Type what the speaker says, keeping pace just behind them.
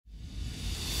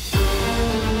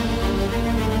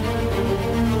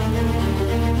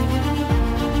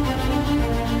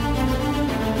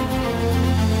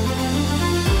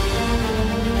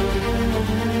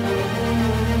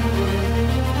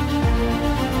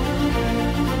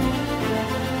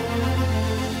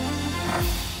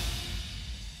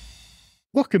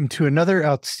Welcome to another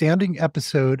outstanding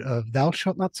episode of Thou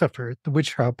Shalt Not Suffer, the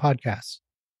Witch Trial Podcast.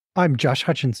 I'm Josh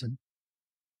Hutchinson.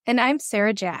 And I'm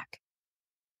Sarah Jack.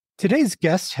 Today's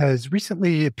guest has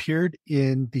recently appeared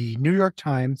in the New York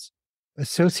Times,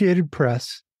 Associated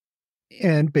Press,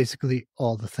 and basically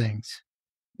all the things.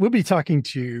 We'll be talking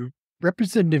to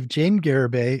Representative Jane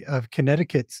Garibay of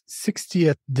Connecticut's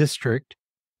 60th District,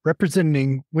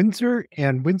 representing Windsor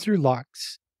and Windsor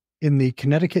Locks in the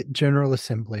Connecticut General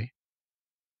Assembly.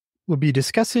 We'll be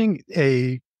discussing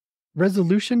a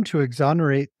resolution to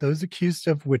exonerate those accused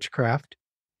of witchcraft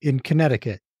in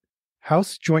Connecticut,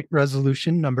 House Joint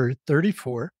Resolution number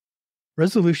 34,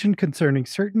 resolution concerning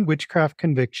certain witchcraft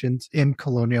convictions in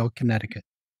Colonial Connecticut.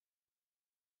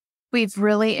 We've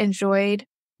really enjoyed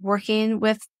working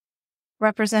with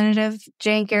Representative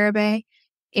Jane Garibay,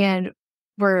 and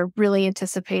we're really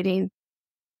anticipating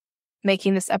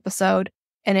making this episode,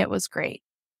 and it was great.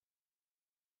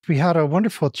 We had a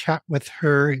wonderful chat with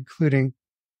her, including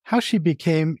how she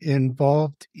became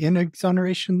involved in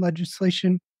exoneration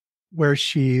legislation, where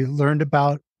she learned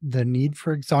about the need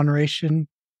for exoneration,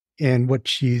 and what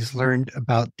she's learned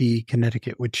about the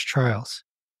Connecticut witch trials.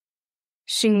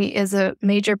 She is a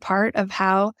major part of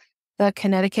how the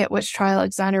Connecticut Witch Trial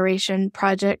Exoneration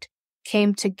Project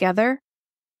came together.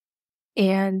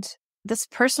 And this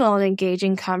personal and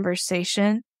engaging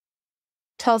conversation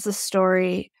tells the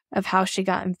story of how she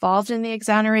got involved in the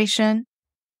exoneration,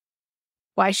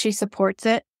 why she supports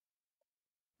it.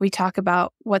 We talk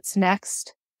about what's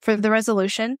next for the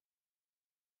resolution,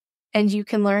 and you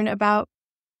can learn about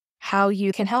how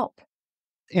you can help.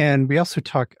 And we also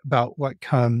talk about what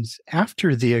comes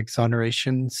after the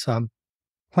exoneration, some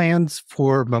plans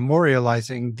for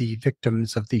memorializing the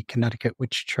victims of the Connecticut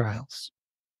witch trials.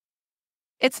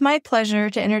 It's my pleasure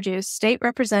to introduce State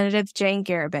Representative Jane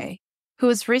Garibay, who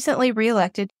was recently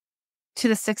reelected to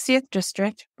the 60th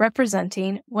District,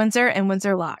 representing Windsor and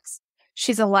Windsor Locks.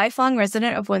 She's a lifelong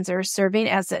resident of Windsor, serving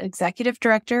as the Executive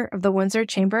Director of the Windsor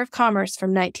Chamber of Commerce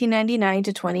from 1999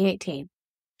 to 2018.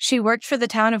 She worked for the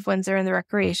town of Windsor in the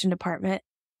Recreation Department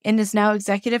and is now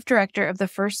Executive Director of the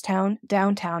First Town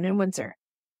Downtown in Windsor.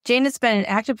 Jane has been an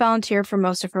active volunteer for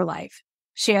most of her life.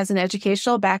 She has an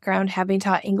educational background, having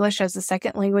taught English as a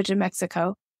second language in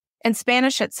Mexico and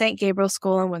Spanish at St. Gabriel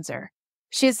School in Windsor.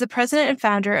 She is the president and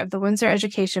founder of the Windsor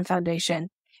Education Foundation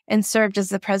and served as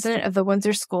the president of the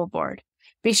Windsor School Board.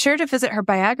 Be sure to visit her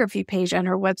biography page on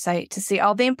her website to see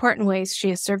all the important ways she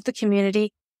has served the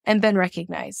community and been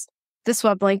recognized. This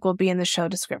web link will be in the show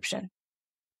description.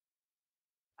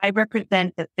 I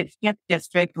represent the 60th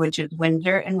District, which is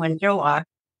Windsor and Windsor Locks.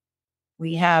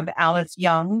 We have Alice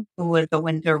Young, who was a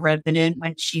Windsor resident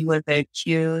when she was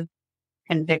accused,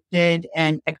 convicted,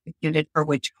 and executed for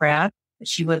witchcraft.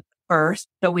 She was first.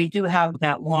 So we do have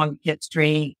that long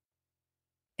history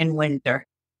in Windsor.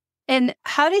 And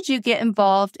how did you get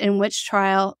involved in witch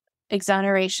trial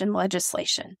exoneration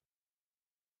legislation?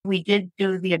 We did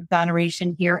do the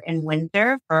exoneration here in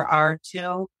Windsor for our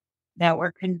two that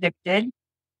were convicted.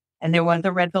 And there was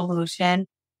a resolution.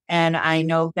 And I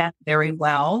know Beth very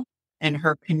well and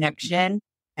her connection.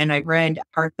 And I read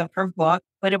parts of her book.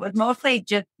 But it was mostly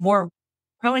just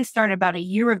probably started about a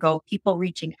year ago, people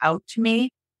reaching out to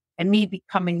me and me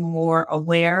becoming more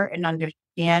aware and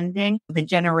understanding the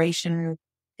generation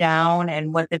down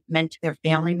and what it meant to their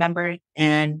family members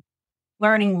and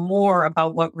learning more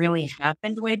about what really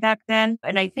happened way back then.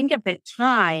 And I think at the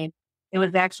time, it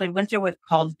was actually, Windsor was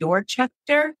called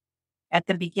Dorchester at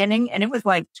the beginning. And it was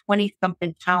like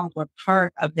 20-something towns were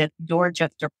part of this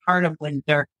Dorchester part of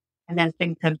Windsor. And then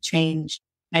things have changed.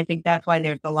 And I think that's why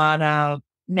there's a lot of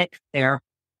mix there.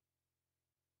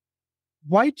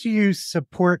 Why do you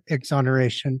support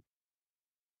exoneration?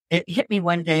 It hit me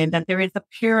one day that there is a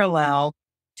parallel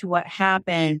to what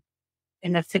happened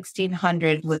in the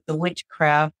 1600s with the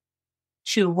witchcraft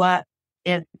to what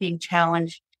is being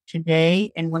challenged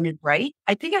today in women's rights.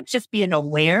 I think it's just being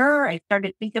aware. I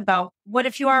started thinking about what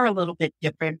if you are a little bit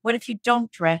different? What if you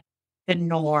don't dress the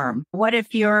norm? What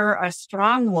if you're a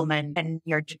strong woman and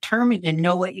you're determined to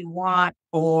know what you want,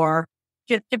 or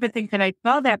just different things? And I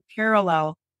saw that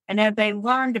parallel. And as I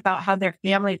learned about how their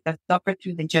families have suffered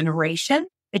through the generation,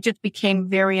 it just became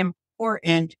very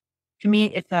important. To me,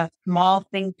 it's a small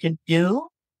thing to do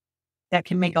that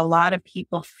can make a lot of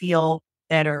people feel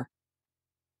better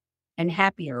and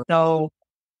happier. So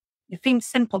it seems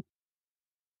simple.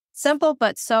 Simple,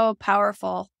 but so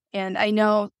powerful. And I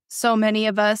know so many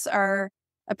of us are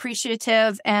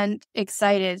appreciative and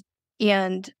excited.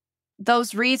 And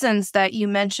those reasons that you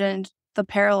mentioned, the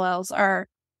parallels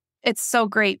it's so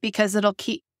great because it'll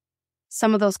keep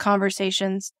some of those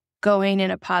conversations going in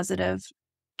a positive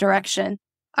direction.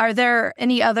 Are there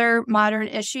any other modern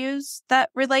issues that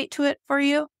relate to it for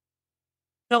you?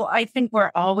 So I think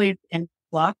we're always in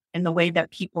flux in the way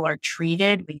that people are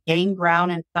treated. We gain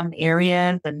ground in some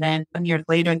areas, and then some years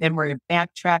later, then we're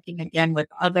backtracking again with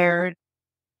others.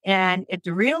 And it's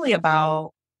really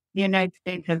about the United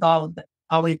States has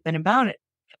always been about it.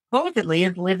 Supposedly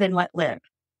is live and let live.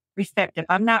 Respect. If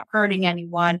I'm not hurting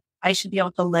anyone, I should be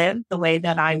able to live the way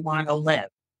that I want to live,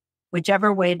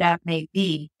 whichever way that may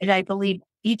be. And I believe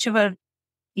each of us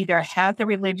either has a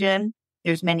religion.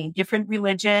 There's many different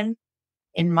religions.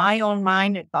 In my own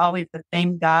mind, it's always the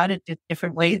same God. It's just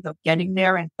different ways of getting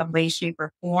there in some way, shape,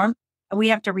 or form. And we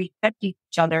have to respect each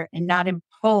other and not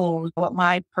impose what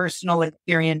my personal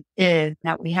experience is,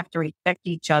 that we have to respect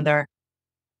each other.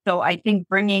 So I think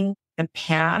bringing the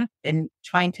past and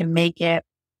trying to make it,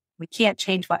 we can't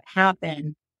change what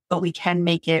happened, but we can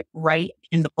make it right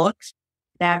in the books.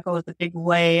 That goes a big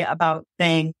way about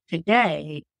saying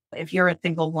today, if you're a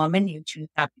single woman, you choose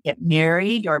not to get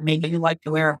married, or maybe you like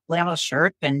to wear a flannel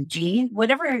shirt and jeans,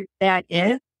 whatever that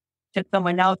is to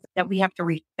someone else, that we have to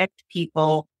respect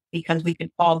people because we could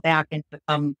fall back into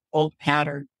some old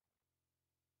pattern.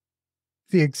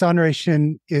 The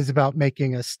exoneration is about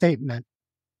making a statement.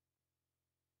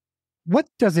 What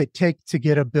does it take to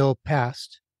get a bill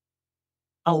passed?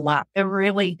 A lot. It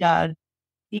really does,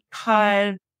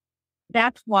 because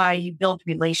that's why you build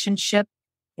relationships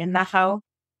in the House.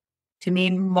 To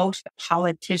me, most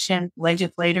politicians,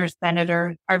 legislators,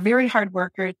 senators are very hard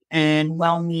workers and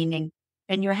well-meaning.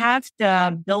 And you have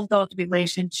to build those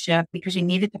relationships because you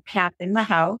need it to pass in the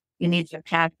House, you need to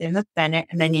pass in the Senate,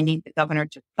 and then you need the governor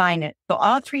to sign it. So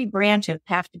all three branches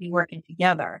have to be working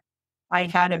together. I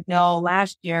had a bill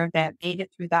last year that made it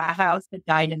through the House that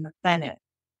died in the Senate.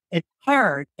 It's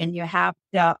hard, and you have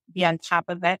to be on top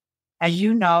of it. As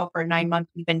you know, for 9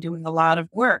 months, we've been doing a lot of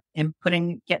work and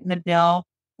getting the bill,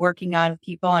 working on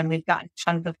people, and we've gotten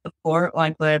tons of support,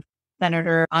 like with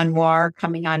Senator Anwar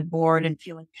coming on board and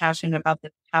feeling passionate about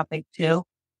this topic too.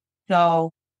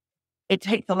 So it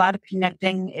takes a lot of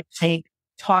connecting. It takes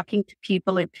talking to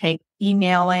people. It takes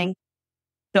emailing.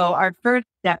 So our first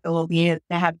step will be is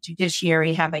to have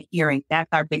judiciary have a hearing. That's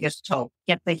our biggest hope.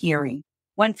 Get the hearing.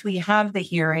 Once we have the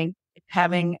hearing, it's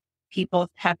having people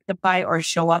testify or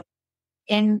show up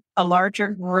in a larger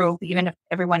group, even if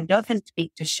everyone doesn't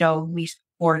speak, to show we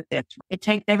support this. It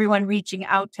takes everyone reaching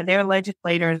out to their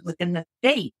legislators within the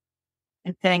state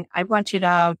and saying, I want you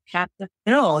to pass this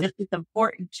bill. This is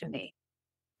important to me.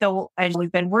 So as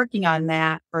we've been working on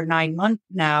that for 9 months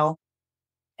now,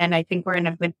 and I think we're in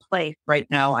a good place right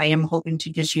now. I am hoping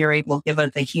judiciary will give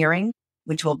us a hearing,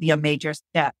 which will be a major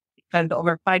step, because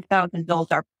over 5,000 bills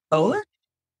are proposed.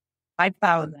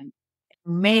 5,000.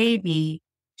 Maybe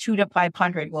 200 to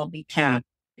 500 will be passed.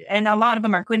 And a lot of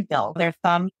them are good bills. There's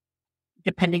some,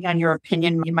 depending on your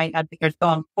opinion, you might not think they're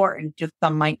so important. Just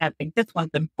some might not think this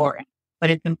one's important, but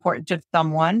it's important to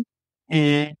someone,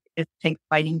 and it takes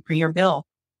fighting for your bill.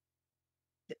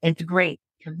 It's great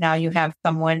because now you have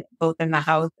someone both in the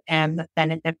House and the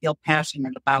Senate that feel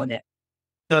passionate about it.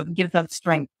 So it gives us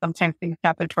strength. Sometimes things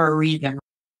happen for a reason.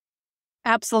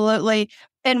 Absolutely.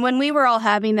 And when we were all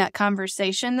having that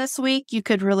conversation this week, you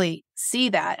could really see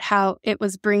that, how it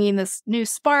was bringing this new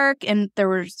spark, and there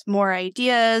was more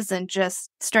ideas and just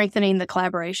strengthening the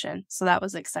collaboration. So that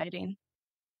was exciting.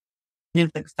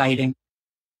 It's exciting.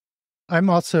 I'm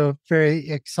also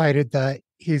very excited that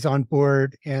he's on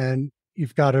board and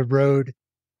you've got a road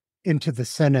into the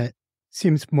Senate.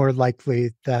 Seems more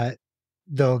likely that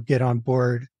they'll get on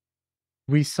board.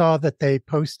 We saw that they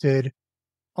posted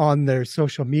on their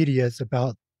social medias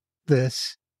about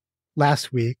this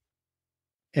last week,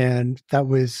 and that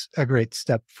was a great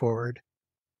step forward.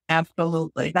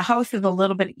 Absolutely. The House is a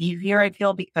little bit easier, I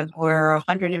feel, because we're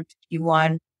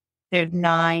 151. There's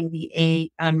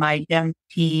 98 on my Dem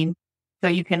team. So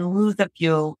you can lose a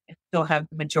few and still have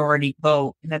the majority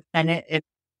vote. In the Senate,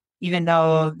 even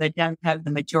though the Dems have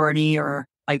the majority or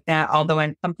like that, although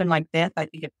in something like this, I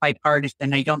think it's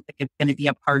bipartisan. I don't think it's going to be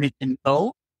a partisan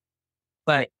vote.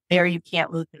 But there you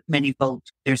can't lose as many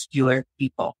votes. There's fewer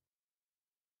people.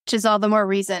 Which is all the more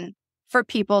reason for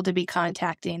people to be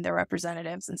contacting their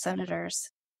representatives and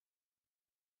senators.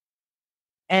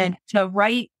 And to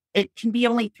write, it can be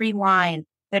only 3 lines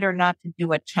that are not to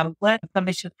do a template.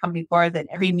 Somebody should come before that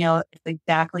every email is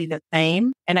exactly the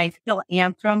same. And I still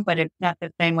answer them, but it's not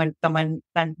the same when someone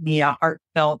sends me a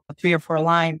heartfelt 3 or 4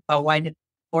 lines about why it's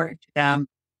important to them.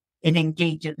 It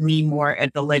engages me more as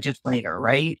a legislator,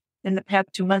 right? In the past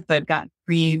 2 months, I've gotten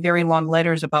 3 very long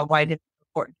letters about why it's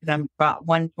important to them.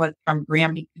 One was from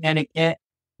Garibay, Connecticut.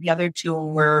 The other 2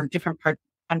 were different parts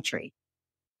of the country.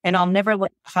 And I'll never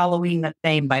let Halloween the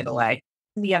same, by the way.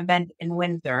 The event in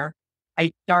Windsor,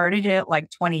 I started it like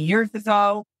 20 years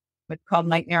ago. It's called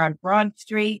Nightmare on Broad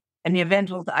Street. And the event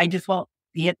was, I just won't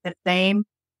see it the same.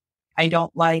 I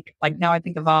don't like now I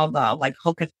think of all the like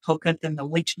Hocus Pocus and the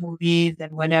witch movies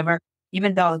and whatever.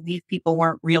 Even though these people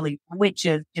weren't really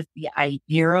witches, just the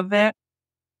idea of it,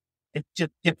 it's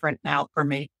just different now for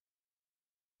me.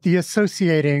 The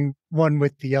associating one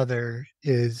with the other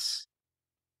is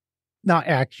not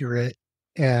accurate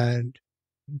and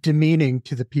demeaning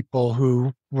to the people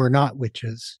who were not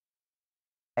witches.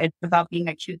 It's about being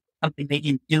accused of something they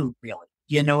didn't do, really.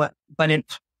 You know what? But it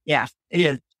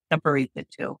is separates the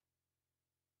two.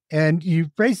 And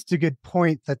you raised a good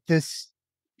point that this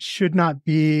should not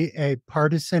be a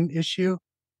partisan issue.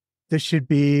 This should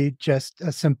be just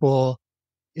a simple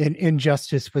an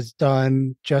injustice was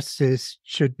done, justice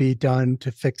should be done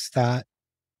to fix that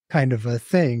kind of a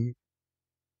thing.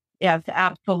 Yes,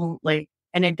 absolutely.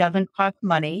 And it doesn't cost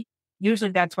money.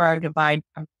 Usually that's where our divide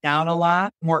comes down a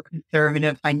lot, more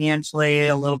conservative financially,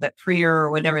 a little bit freer or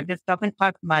whatever. This doesn't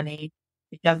cost money.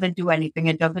 It doesn't do anything.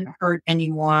 It doesn't hurt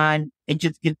anyone. It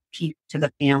just gives peace to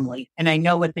the family. And I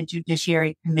know what the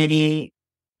Judiciary Committee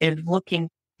is looking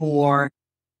for,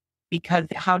 because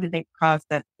how do they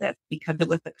process this? Because it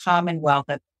was the Commonwealth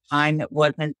at the time. It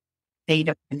wasn't state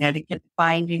of Connecticut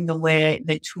finding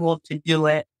the tool to do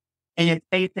it. And it's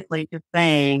basically just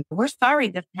saying, we're sorry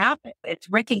this happened. It's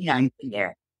recognizing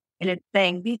there. And it's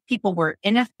saying these people were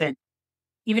innocent.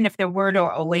 Even if there were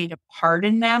a way to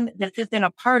pardon them, this isn't a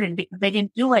pardon because they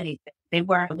didn't do anything. They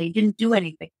didn't do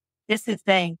anything. This is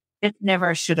saying this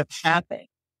never should have happened.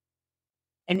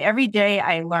 And every day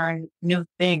I learn new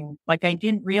things. Like I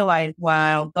didn't realize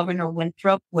while Governor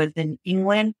Winthrop was in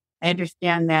England, I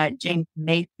understand that James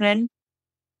Mason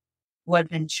was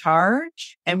in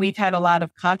charge. And we've had a lot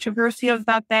of controversy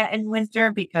about that in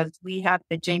Windsor because we have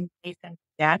the James Mason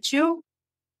statue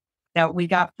that we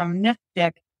got from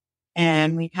Mystic.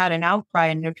 And we've had an outcry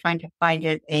and they're trying to find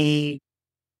it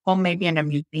maybe in a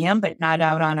museum, but not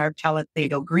out on our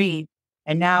Palisado Green.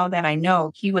 And now that I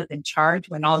know he was in charge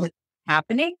when all this was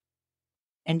happening,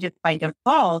 and just by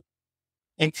default,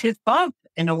 it's his fault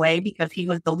in a way because he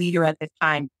was the leader at the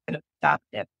time, could have stopped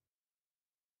it.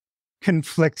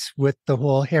 Conflicts with the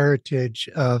whole heritage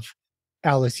of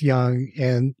Alice Young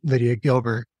and Lydia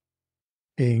Gilbert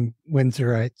being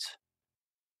Windsorites.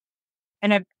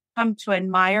 And I've come to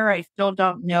admire, I still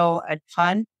don't know a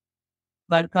ton,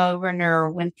 but Governor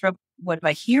Winthrop was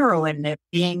a hero in it,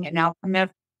 being an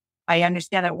alchemist. I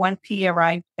understand that once he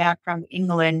arrived back from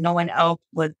England, no one else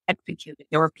was executed.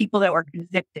 There were people that were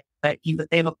convicted, but he was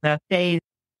able to stay,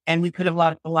 and we could have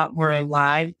lost a lot more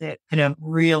lives that could have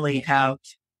really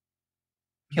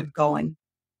kept going.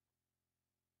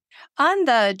 On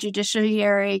the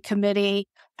Judiciary Committee,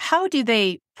 how do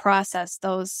they process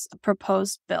those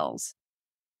proposed bills?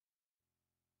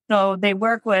 So they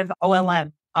work with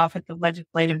OLM, Office of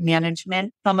Legislative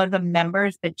Management. Some of the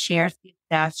members, the chair, Steve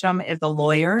Sasham, is a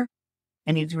lawyer,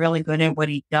 and he's really good at what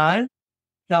he does.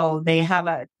 So they have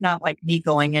it's not like me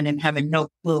going in and having no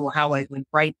clue how I would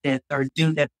write this or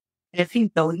do this. It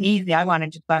seems so easy. I want to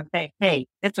just say, hey,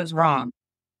 this was wrong.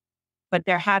 But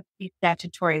there has to be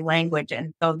statutory language.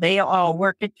 And so they all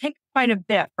work. It takes quite a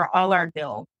bit for all our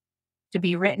bills to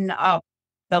be written up.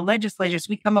 The legislators,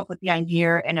 we come up with the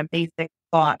idea and a basic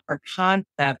thought or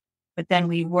concept, but then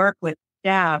we work with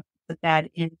staff to put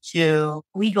that into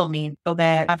legal means so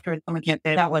that afterwards someone can't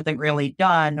say that wasn't really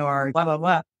done or blah, blah,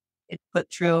 blah. It's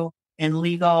put through in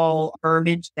legal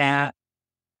verbiage that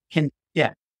can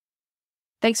fit.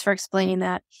 Thanks for explaining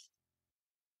that.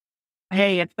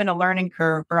 Hey, it's been a learning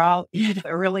curve for all. It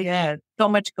really is. So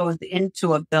much goes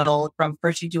into a bill from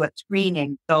first you do a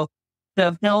screening. So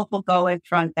the bill will go in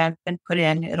front, that's been put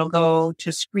in. It'll go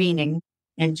to screening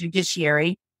and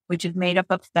judiciary, which is made up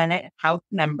of Senate and House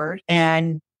members.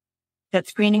 And the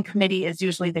screening committee is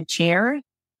usually the chair,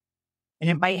 and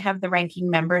it might have the ranking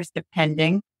members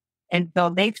depending. And so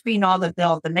they screen all the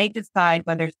bills and they decide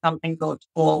whether something goes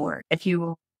forward. If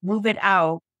you move it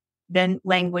out, then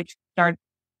we start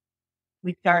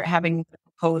having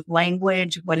proposed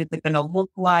language. What is it going to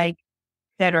look like,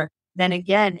 et cetera. Then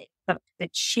again, it's up to the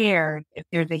chair if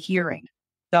there's a hearing.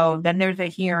 So then there's a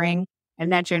hearing,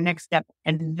 and that's your next step.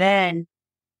 And then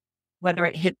whether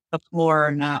it hits the floor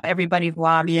or not, everybody's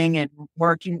lobbying and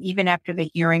working even after the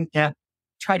hearing to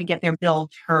try to get their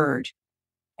bills heard.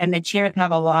 And the chairs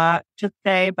have a lot to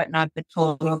say, but not the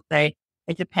total say.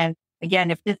 It depends.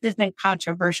 Again, if this isn't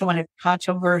controversial, when it's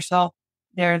controversial,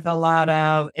 it's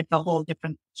a whole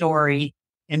different story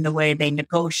in the way they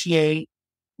negotiate,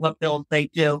 what bills they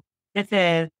do. This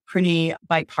is pretty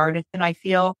bipartisan, I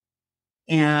feel.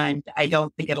 And I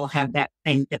don't think it'll have that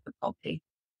same difficulty.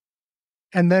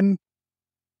 And then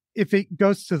if it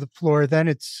goes to the floor, then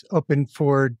it's open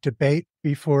for debate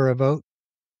before a vote.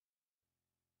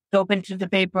 It's open to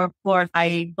debate before.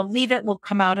 I believe it will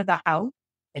come out of the House.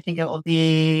 I think it will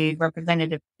be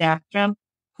Representative Stafford,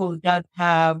 who does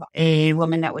have a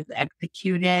woman that was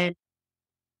executed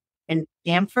in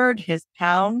Stamford, his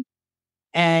town.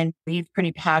 And he's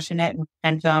pretty passionate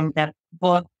and sent that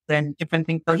books and different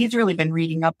things. So he's really been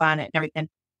reading up on it and everything.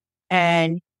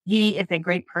 And he is a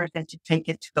great person to take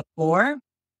it to the floor.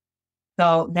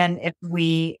 So then if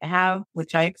we have,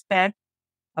 which I expect,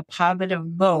 a positive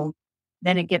vote,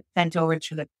 then it gets sent over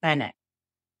to the Senate.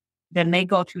 Then they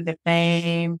go through the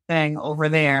same thing over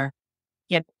there,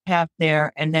 get passed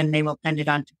there, and then they will send it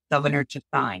on to the governor to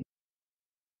sign.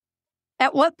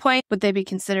 At what point would they be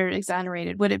considered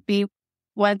exonerated? Would it be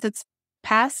once it's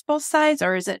passed both sides,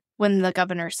 or is it when the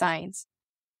governor signs?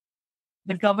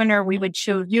 The governor, we would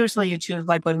choose, usually you choose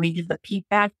like when we did the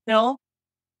PFAS bill.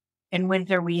 In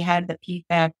Windsor, we had the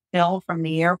PFAS bill from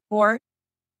the airport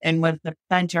and was the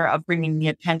center of bringing the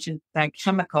attention to that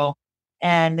chemical.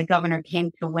 And the governor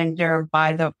came to Windsor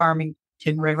by the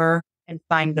Farmington River and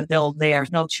signed the bill there.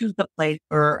 So they'll choose the place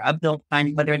for a bill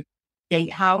signing, whether it's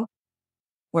State House,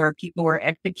 where people were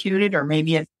executed, or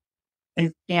maybe it's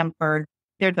in Stamford.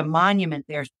 There's a monument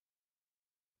there.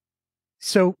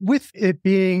 So with it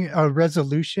being a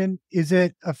resolution, is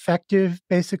it effective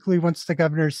basically once the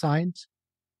governor signs?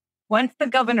 Once the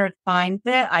governor signs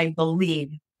it, I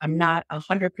believe, I'm not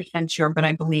 100% sure, but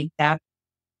I believe that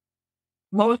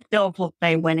most bills will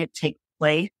say when it takes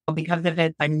place, because if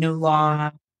it's a new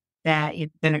law that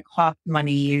it's going to cost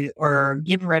money or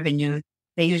give revenue,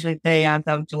 they usually say as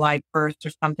of July 1st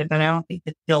or something, but I don't think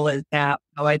it still is that.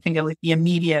 So I think it would be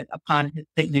immediate upon his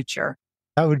signature.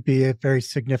 That would be a very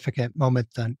significant moment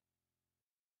then.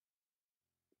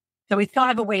 So we still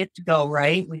have a ways to go,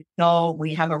 right?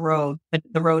 We have a road, but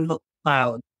the road looks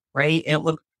plowed, right? It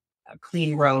looks a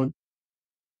clean road.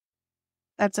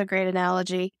 That's a great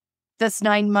analogy. This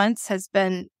 9 months has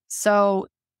been so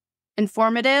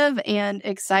informative and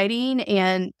exciting,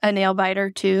 and a nail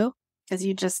biter too,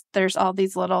 because there's all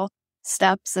these little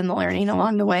steps and learning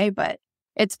along the way, but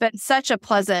it's been such a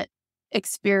pleasant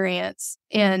experience.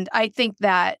 And I think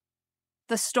that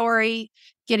the story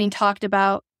getting talked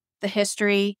about, the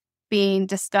history being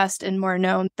discussed and more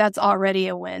known, that's already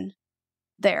a win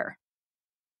there.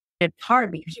 It's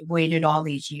hard because you've waited all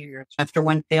these years after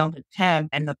one failed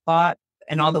attempt, and the thought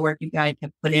and all the work you guys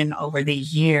have put in over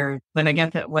these years. But I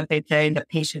guess what they say, the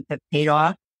patience has paid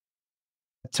off.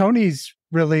 Tony's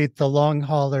really the long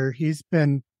hauler. He's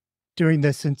been doing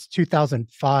this since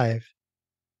 2005.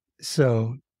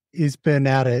 So he's been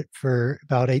at it for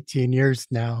about 18 years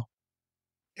now.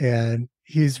 And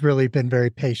he's really been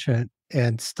very patient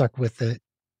and stuck with it.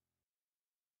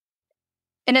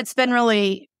 And it's been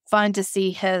really fun to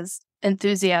see his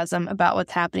enthusiasm about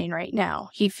what's happening right now.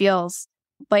 He feels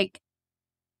like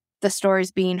the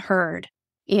story's being heard,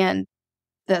 and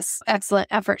this excellent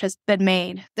effort has been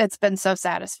made. That's been so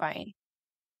satisfying.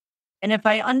 And if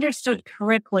I understood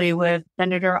correctly with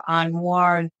Senator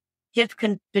Anwar, his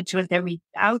constituents that reached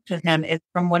out to him is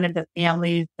from one of the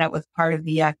families that was part of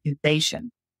the accusation,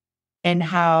 and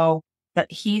how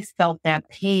that he felt that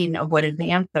pain of what his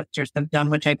ancestors have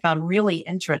done, which I found really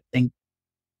interesting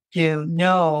to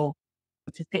know,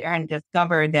 to sit there and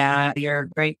discover that your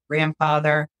great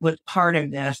grandfather was part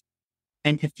of this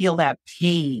and to feel that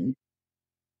pain.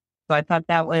 So I thought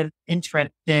that was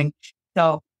interesting.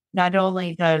 So not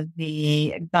only does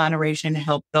the exoneration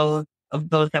help those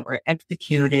that were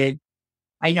executed,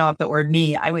 I know if it were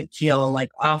me, I would feel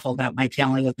like awful that my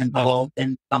family was involved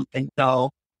in something. So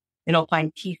it'll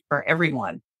find peace for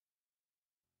everyone.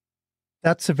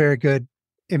 That's a very good,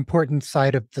 important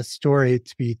side of the story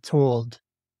to be told,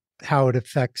 how it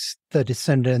affects the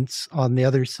descendants on the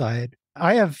other side.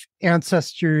 I have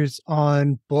ancestors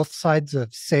on both sides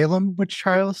of Salem witch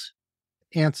trials,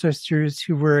 ancestors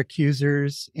who were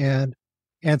accusers and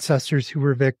ancestors who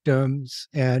were victims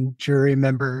and jury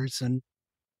members and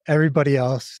everybody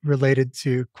else related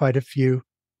to quite a few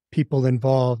people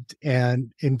involved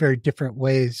and in very different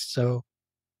ways. So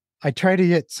I try to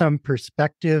get some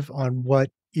perspective on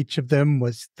what each of them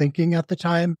was thinking at the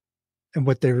time and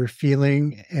what they were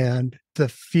feeling. And the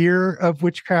fear of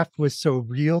witchcraft was so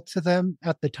real to them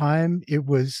at the time. It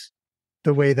was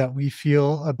the way that we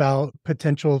feel about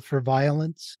potential for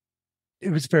violence. It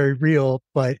was very real,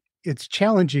 but it's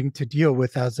challenging to deal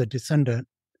with as a descendant,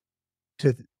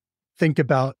 to think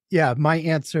about, yeah, my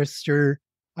ancestor,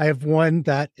 I have one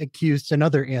that accused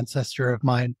another ancestor of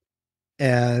mine.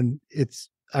 and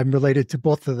I'm related to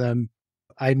both of them.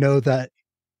 I know that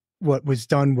what was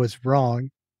done was wrong,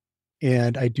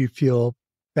 and I do feel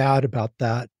bad about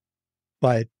that.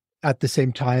 But at the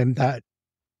same time, that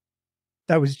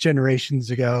was generations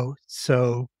ago.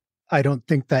 So I don't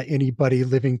think that anybody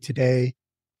living today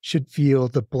should feel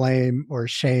the blame or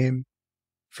shame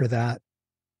for that.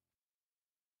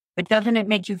 But doesn't it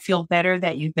make you feel better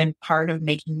that you've been part of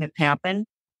making this happen?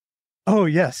 Oh,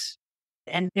 yes.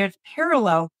 And there's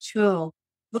parallel too.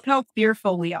 Look how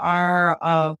fearful we are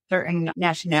of certain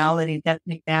nationalities,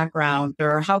 ethnic backgrounds,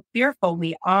 or how fearful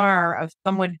we are of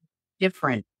someone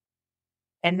different.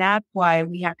 And that's why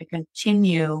we have to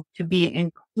continue to be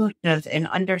inclusive and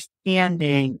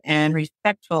understanding and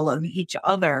respectful of each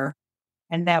other,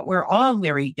 and that we're all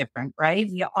very different, right?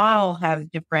 We all have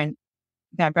different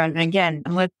backgrounds. And again,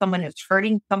 unless someone is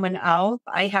hurting someone else,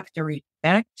 I have to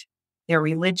respect their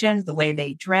religion, the way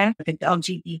they dress, if it's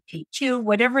LGBTQ,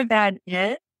 whatever that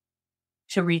is,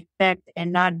 to respect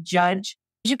and not judge.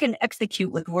 You can execute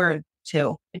with words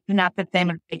too. It's not the same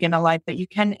as taking a life, but you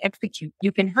can execute.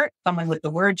 You can hurt someone with the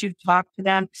words you talk to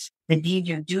them, the deed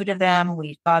you do to them.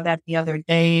 We saw that the other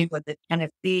day with the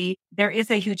Tennessee. There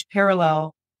is a huge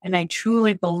parallel. And I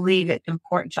truly believe it's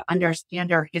important to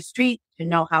understand our history to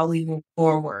know how we move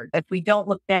forward. If we don't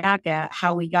look back at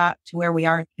how we got to where we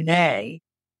are today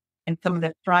and some of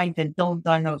the strides and build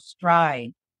on those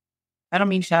strides, I don't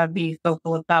mean to be so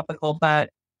philosophical,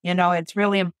 but it's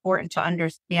really important to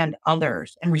understand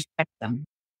others and respect them.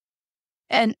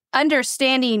 And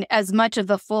understanding as much of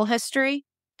the full history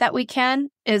that we can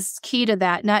is key to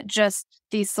that, not just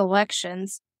these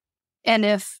selections. And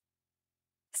if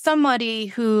somebody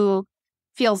who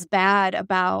feels bad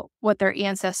about what their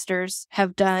ancestors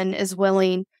have done is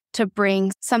willing to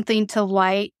bring something to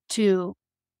light to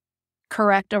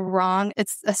correct a wrong,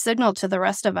 it's a signal to the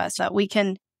rest of us that we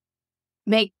can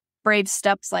make brave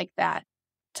steps like that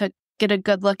to get a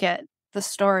good look at the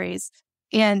stories.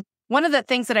 And one of the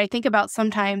things that I think about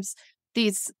sometimes,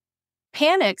 these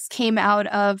panics came out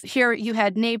of here you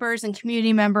had neighbors and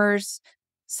community members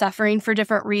suffering for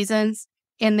different reasons,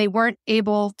 and they weren't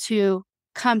able to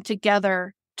come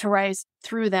together to rise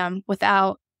through them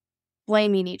without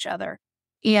blaming each other.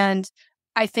 And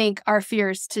I think our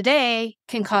fears today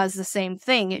can cause the same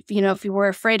thing. If we were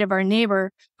afraid of our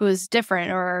neighbor who is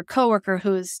different or our coworker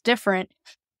who is different,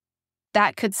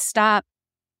 that could stop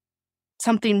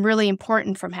something really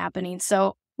important from happening.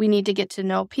 So we need to get to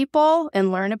know people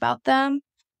and learn about them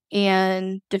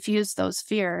and diffuse those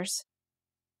fears.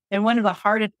 And one of the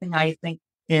hardest things I think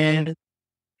is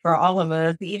for all of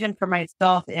us, even for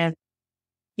myself, is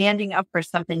standing up for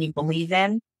something you believe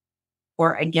in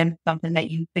or against something that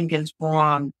you think is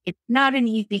wrong. It's not an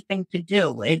easy thing to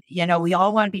do. We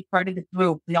all want to be part of the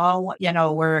group. We all,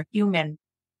 we're human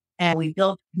and we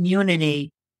build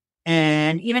community.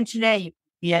 And even today,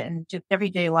 in just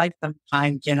everyday life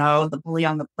sometimes, the bully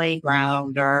on the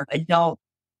playground or adult.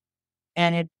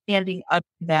 And it's standing up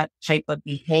to that type of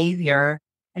behavior.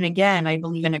 And again, I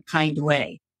believe in a kind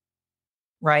way,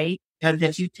 right? Because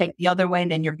if you take the other way,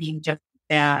 then you're being just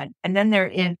bad. And then there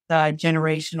is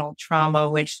generational trauma,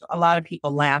 which a lot of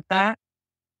people laugh at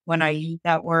when I use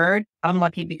that word. I'm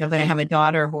lucky because I have a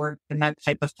daughter who works in that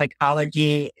type of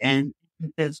psychology and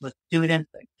is with students,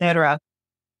 etc.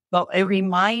 But it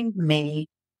reminds me,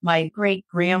 my great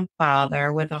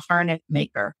grandfather was a harness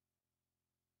maker,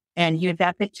 and he was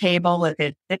at the table with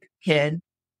his 6 kids,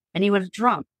 and he was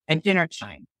drunk at dinner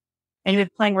time, and he was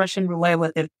playing Russian roulette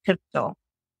with his pistol.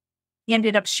 He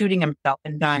ended up shooting himself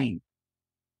and dying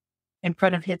in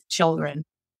front of his children.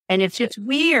 And it's just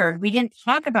weird. We didn't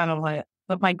talk about it a lot,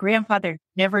 but my grandfather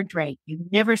never drank. You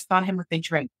never saw him with a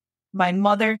drink. My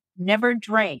mother never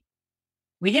drank.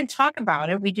 We didn't talk about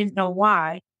it. We didn't know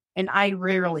why. And I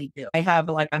rarely do. I have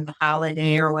like on the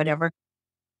holiday or whatever.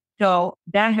 So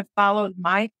that has followed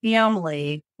my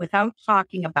family without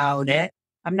talking about it.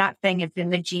 I'm not saying it's in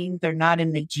the genes or not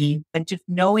in the genes, but just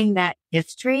knowing that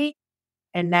history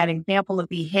and that example of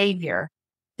behavior.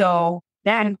 So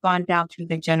that has gone down through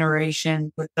the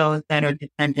generations with those that are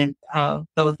descendants of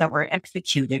those that were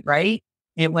executed, right?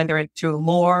 And whether it's through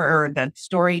lore or the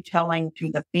storytelling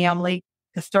through the family,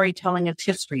 the storytelling is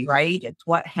history, right? It's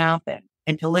what happened.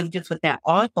 And to live just with that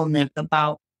awfulness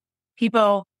about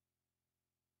people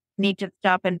need to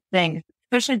stop and think,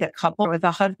 especially the couple with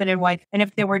a husband and wife. And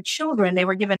if there were children, they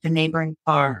were given to neighboring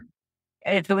farms.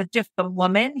 If it was just the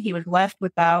woman, he was left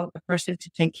without the person to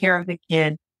take care of the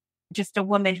kid. Just a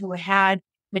woman who had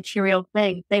material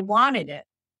things. They wanted it.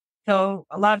 So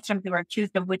a lot of times they were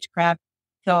accused of witchcraft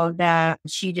so that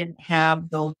she didn't have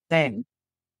those things.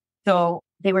 So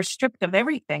they were stripped of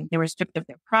everything. They were stripped of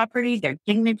their property, their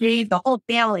dignity. The whole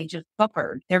family just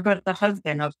suffered. There goes the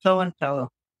husband of so-and-so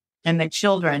and the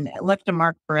children. It left a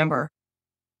mark forever.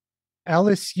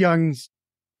 Alice Young's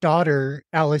daughter,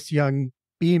 Alice Young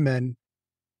Beeman,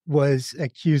 was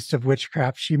accused of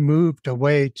witchcraft. She moved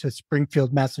away to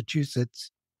Springfield,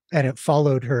 Massachusetts, and it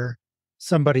followed her.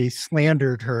 Somebody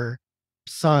slandered her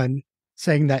son,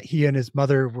 saying that he and his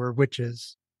mother were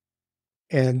witches.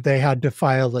 And they had to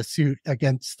file a suit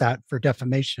against that for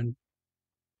defamation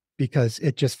because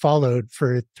it just followed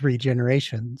for 3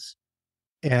 generations.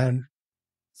 And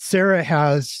Sarah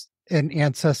has an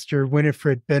ancestor,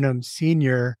 Winifred Benham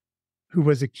Sr., who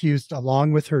was accused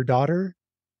along with her daughter.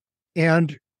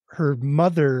 And her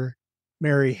mother,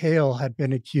 Mary Hale, had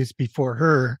been accused before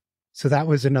her. So that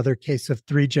was another case of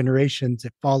 3 generations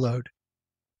it followed.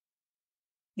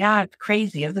 Yeah, it's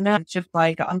crazy, isn't it? It's just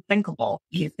like unthinkable.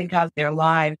 You think out their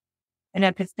lives. And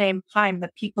at the same time, the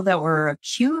people that were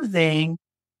accusing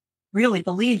really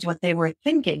believed what they were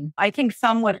thinking. I think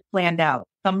some was planned out.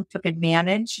 Some took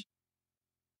advantage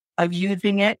of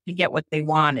using it to get what they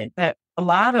wanted. But a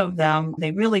lot of them,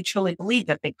 they really truly believed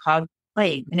that they caused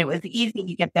plague. And it was easy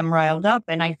to get them riled up.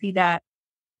 And I see that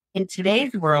in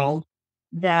today's world,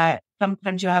 that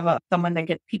sometimes you have someone that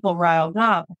gets people riled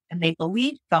up and they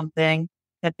believe something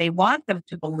that they want them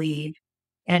to believe,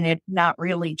 and it's not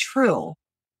really true.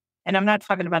 And I'm not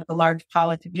talking about the large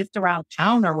politics, just around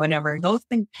town or whatever. Those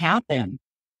things happen.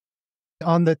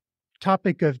 On the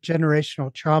topic of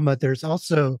generational trauma, there's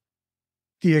also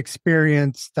the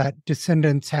experience that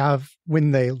descendants have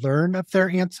when they learn of their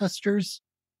ancestors'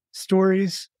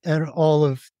 stories and all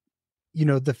of,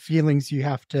 the feelings you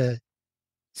have to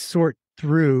sort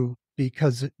through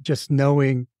because just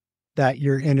knowing that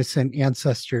your innocent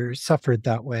ancestor suffered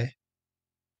that way.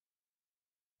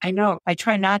 I know. I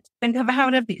try not to think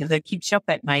about it because it keeps you up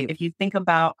at night. If you think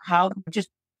about how just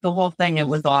the whole thing, it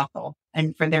was awful.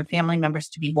 And for their family members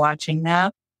to be watching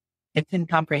that, it's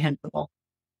incomprehensible.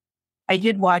 I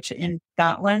did watch in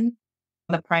Scotland,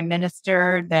 the prime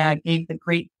minister that gave the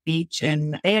great speech,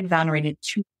 and they exonerated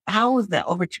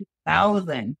over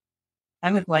 2,000.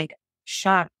 I was like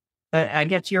shocked. But I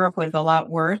guess Europe was a lot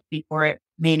worse before it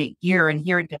made it here. And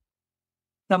here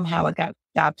somehow it got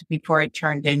stopped before it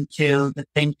turned into the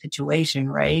same situation,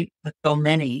 right? With so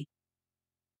many.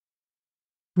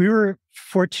 We were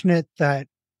fortunate that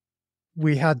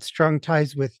we had strong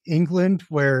ties with England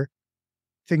where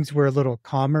things were a little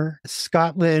calmer.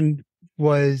 Scotland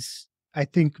was, I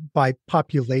think, by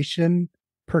population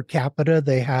per capita,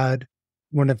 they had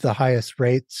one of the highest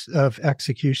rates of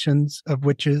executions of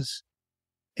witches.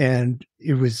 And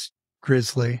it was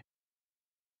grisly.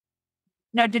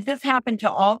 Now, did this happen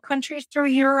to all countries through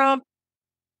Europe?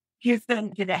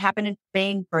 Houston, did it happen in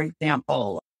Spain, for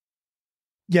example?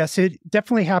 Yes, it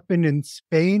definitely happened in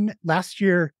Spain. Last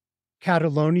year,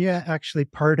 Catalonia actually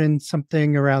pardoned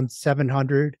something around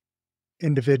 700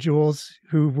 individuals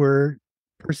who were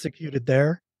persecuted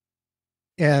there.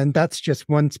 And that's just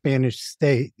one Spanish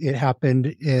state. It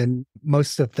happened in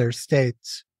most of their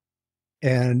states.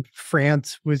 And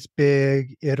France was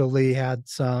big. Italy had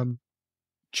some.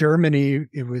 Germany,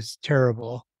 it was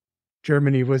terrible.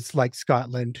 Germany was like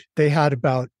Scotland. They had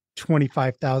about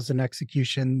 25,000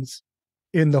 executions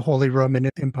in the Holy Roman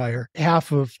Empire.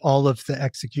 Half of all of the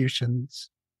executions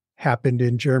happened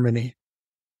in Germany.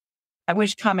 I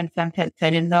wish common sense had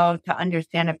set in, though, to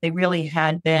understand if they really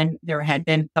there had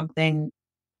been something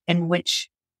in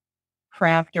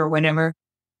witchcraft or whatever,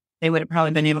 they would have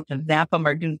probably been able to zap them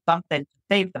or do something to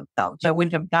save themselves. So I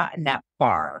wouldn't have gotten that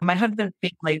far. My husband's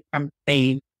family from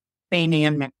Spain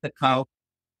and Mexico.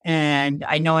 And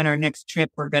I know in our next trip,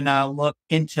 we're going to look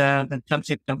into the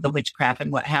subject of the witchcraft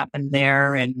and what happened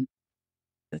there. And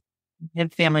his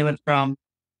family was from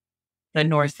the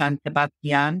north San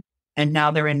Sebastian, and now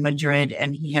they're in Madrid,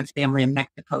 and he has family in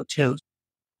Mexico too.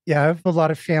 Yeah, I have a lot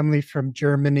of family from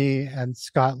Germany and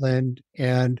Scotland,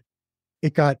 and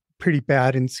it got pretty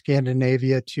bad in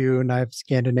Scandinavia too. And I have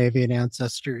Scandinavian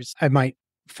ancestors. I might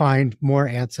find more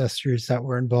ancestors that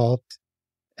were involved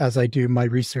as I do my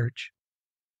research.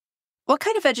 What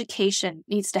kind of education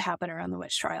needs to happen around the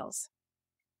witch trials?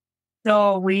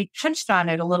 So we touched on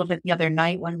it a little bit the other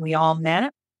night when we all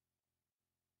met.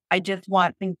 I just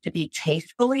want things to be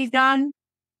tastefully done,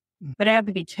 but it have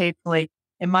to be tastefully.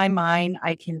 In my mind,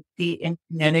 I can see in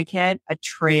Connecticut a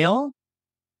trail,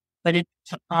 but it's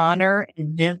to honor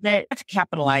and visit, not to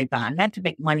capitalize on, not to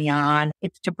make money on.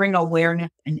 It's to bring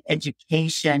awareness and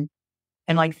education.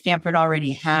 And like Stanford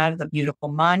already has a beautiful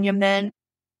monument.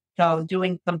 So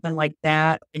doing something like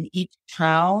that in each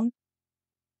town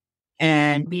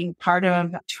and being part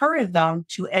of tourism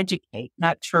to educate,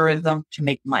 not tourism to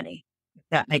make money, if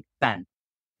that makes sense.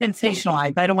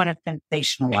 Sensationalize. I don't want to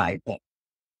sensationalize it.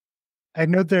 I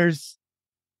know there's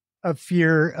a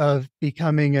fear of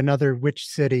becoming another witch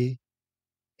city,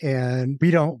 and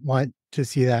we don't want to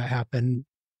see that happen.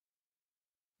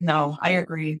 No, I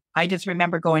agree. I just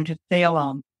remember going to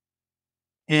Salem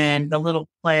and the little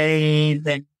plays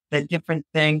and the different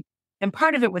things. And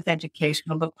part of it was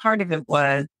educational, but part of it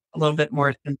was a little bit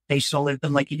more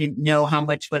sensationalism. Like you didn't know how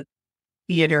much was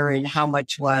theater and how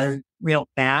much was real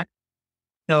fact.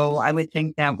 So I would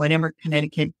think that whatever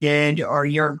Connecticut did, or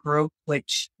your group,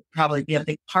 which would probably be a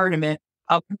big part of it,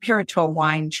 I'll compare it to a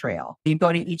wine trail. You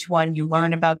go to each one, you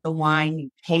learn about the wine, you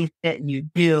taste it, and you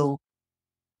do,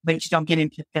 but you don't get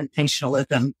into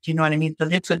sensationalism. Do you know what I mean? So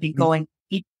this would be going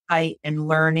each site and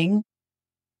learning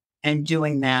and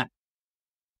doing that.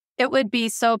 It would be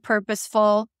so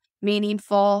purposeful,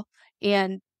 meaningful,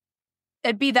 and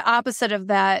it'd be the opposite of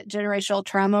that generational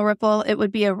trauma ripple. It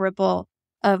would be a ripple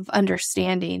of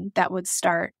understanding that would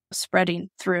start spreading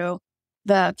through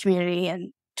the community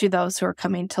and to those who are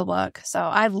coming to look. So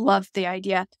I love the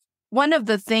idea. One of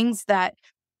the things that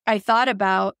I thought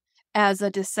about as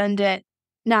a descendant,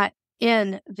 not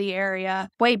in the area,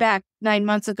 way back 9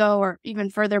 months ago or even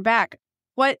further back,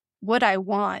 what would I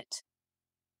want?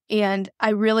 And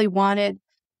I really wanted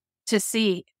to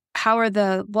see how are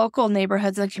the local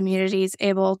neighborhoods and communities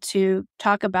able to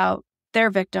talk about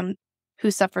their victim who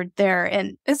suffered there.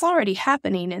 And it's already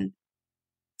happening in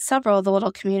several of the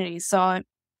little communities. So I'm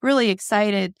really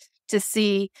excited to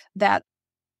see that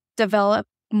develop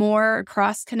more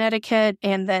across Connecticut,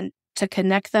 and then to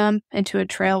connect them into a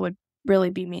trail would really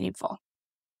be meaningful.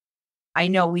 I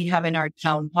know we have in our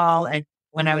town hall, and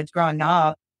when I was growing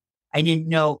up, I didn't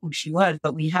know who she was,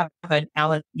 but we have an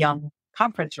Alice Young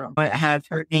conference room. It has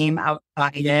her name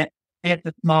outside it. It's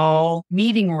a small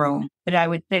meeting room, but I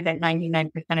would say that 99%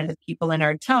 of the people in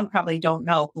our town probably don't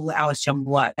know who Alice Young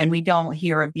was. And we don't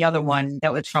hear of the other one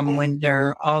that was from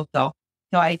Windsor also.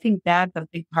 So I think that's a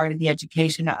big part of the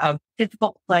education of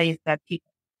physical place that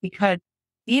people, because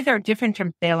these are different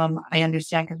from Salem, I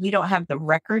understand, because we don't have the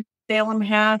record Salem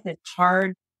has. It's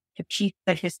hard to piece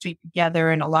the history together,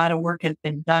 and a lot of work has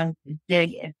been done to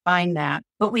dig and find that.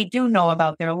 But we do know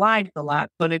about their lives a lot.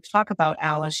 So to talk about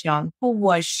Alice Young, who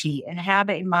was she, and have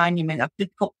a monument, a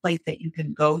physical place that you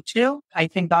can go to. I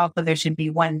think also there should be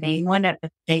one main one at the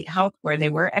State House where they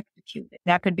were executed.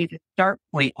 That could be the start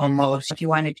point almost if you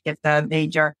wanted to get the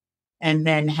major and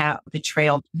then have the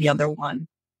trail to the other one.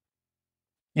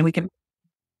 And we can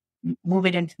move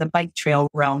it into the bike trail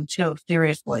realm too,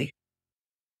 seriously.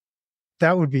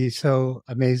 That would be so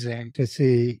amazing to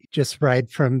see, just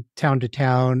ride from town to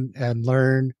town and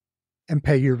learn and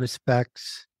pay your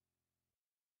respects.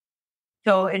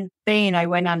 So in Spain, I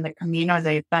went on the Camino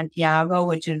de Santiago,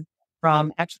 which is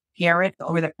from Paris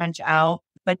over the French Alps.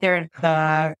 But there's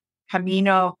the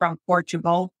Camino from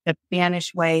Portugal, the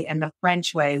Spanish way and the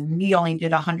French way. We only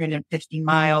did 150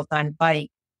 miles on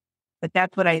bike. But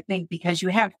that's what I think, because you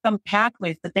have some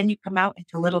pathways, but then you come out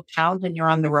into little towns and you're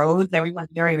on the roads. Everyone's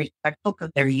very respectful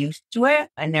because they're used to it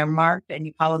and they're marked, and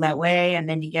you follow that way. And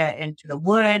then you get into the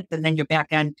woods, and then you're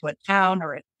back into a town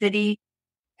or a city.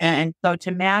 And so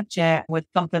to match it with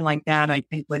something like that, I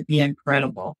think would be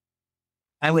incredible.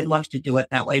 I would love to do it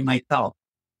that way myself.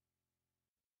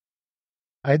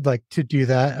 I'd like to do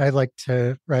that. I'd like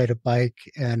to ride a bike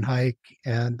and hike,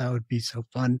 and that would be so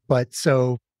fun. But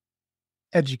so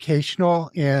educational,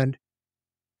 and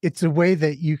it's a way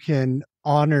that you can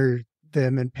honor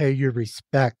them and pay your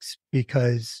respects,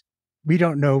 because we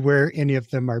don't know where any of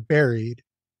them are buried.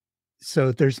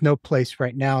 So there's no place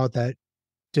right now that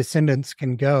descendants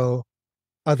can go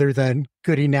other than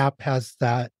Goody Knapp has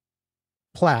that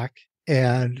plaque,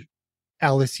 and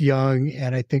Alice Young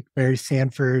and I think Mary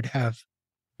Sanford have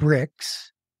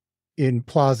bricks in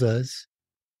plazas.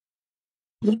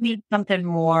 We need something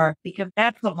more, because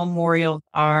that's what memorials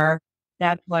are.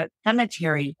 That's what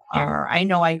cemeteries are. I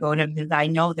know I go to visit. I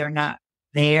know they're not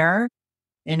there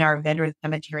in our veteran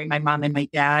cemetery, my mom and my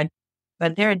dad,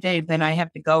 but there are days when I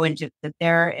have to go and just sit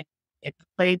there. And it's a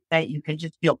place that you can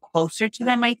just feel closer to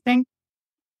them, I think,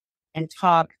 and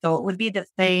talk. So it would be the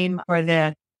same for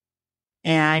this.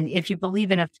 And if you believe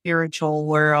in a spiritual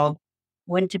world,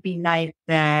 wouldn't it be nice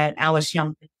that Alice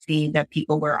Young could see that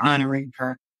people were honoring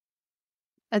her?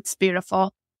 That's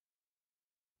beautiful.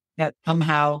 That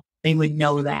somehow they would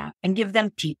know that and give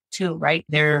them peace too, right?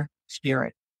 Their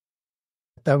spirit.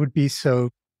 That would be so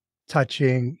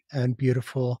touching and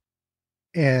beautiful.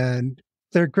 And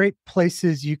they're great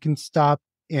places you can stop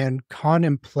and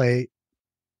contemplate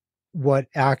what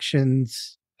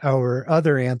actions our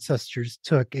other ancestors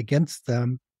took against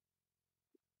them,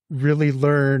 really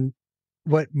learn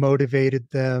what motivated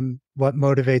them, what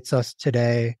motivates us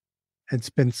today, and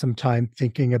spend some time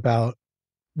thinking about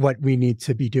what we need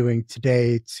to be doing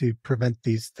today to prevent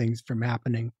these things from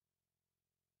happening.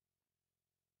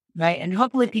 Right. And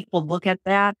hopefully people look at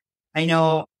that. I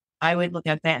know I would look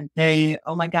at that and say,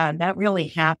 oh my God, that really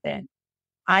happened.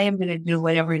 I am going to do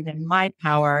whatever is in my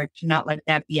power to not let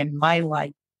that be in my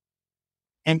life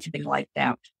and to be like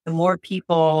that. The more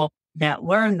people that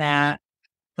learn that,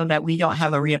 so that we don't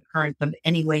have a reoccurrence of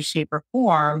any way, shape, or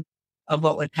form of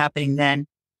what was happening then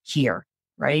here,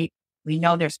 right? We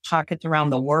know there's pockets around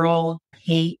the world,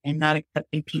 hate and not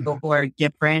accepting people who are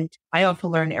different. I also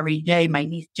learn every day. My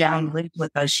niece Jen lives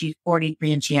with us. She's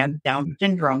 43 and she has Down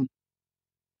syndrome.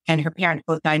 And her parents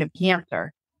both died of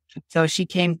cancer. So she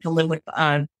came to live with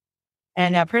us.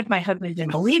 And at first my husband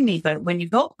didn't believe me, but when you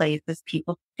go places,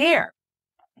 people stare.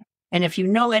 And if you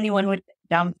know anyone with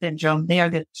Down syndrome, they are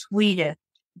the sweetest,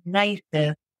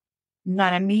 nicest,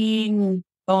 not a mean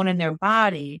bone in their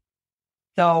body.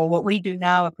 So what we do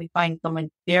now, if we find someone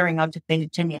staring, I'll just say to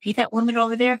Jenny, see that woman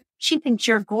over there? She thinks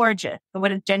you're gorgeous. So what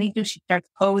does Jenny do? She starts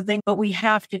posing. But we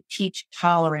have to teach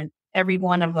tolerance, every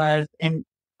one of us in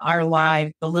our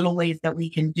lives, the little ways that we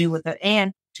can do with it,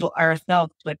 and to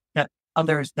ourselves to accept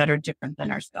others that are different than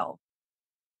ourselves.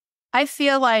 I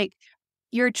feel like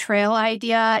your trail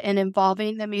idea and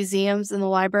involving the museums and the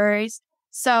libraries.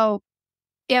 So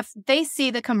if they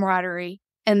see the camaraderie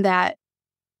and that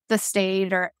the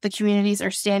state or the communities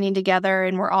are standing together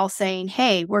and we're all saying,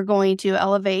 hey, we're going to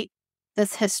elevate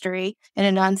this history in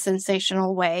a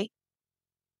non-sensational way,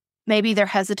 maybe their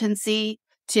hesitancy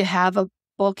to have a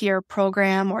bulkier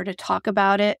program or to talk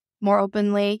about it more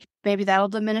openly, maybe that'll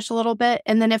diminish a little bit.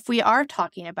 And then if we are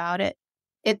talking about it,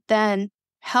 it then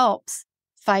helps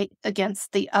fight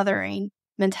against the othering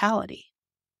mentality.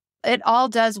 It all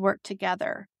does work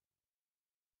together.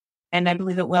 And I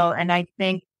believe it will. And I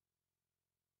think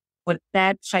with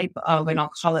that type of, and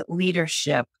I'll call it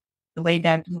leadership, the way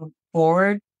that moves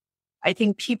forward, I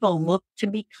think people look to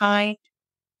be kind.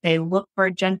 They look for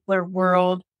a gentler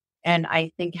world. And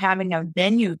I think having a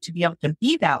venue to be able to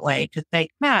be that way, to say,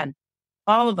 come on,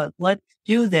 all of us, let's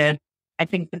do this. I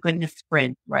think the goodness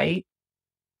spreads, right?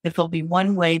 This will be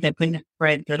one way that goodness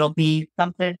spreads. It'll be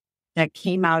something that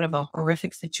came out of a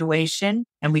horrific situation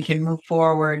and we can move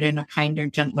forward in a kinder,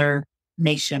 gentler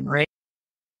nation, right?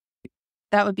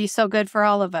 That would be so good for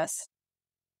all of us.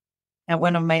 At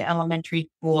one of my elementary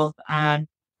schools on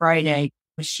Friday,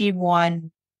 she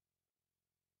won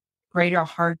Greater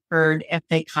Hartford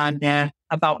essay contest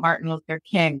about Martin Luther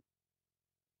King.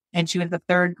 And she was a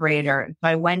third grader. So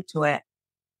I went to it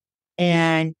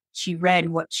and she read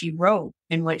what she wrote.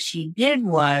 And what she did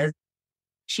was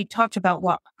she talked about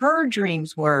what her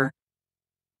dreams were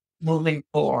moving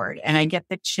forward. And I get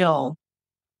the chill,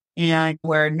 and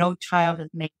where no child is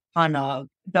made fun of,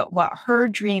 but what her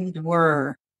dreams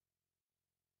were.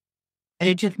 And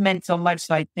it just meant so much.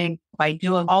 So I think by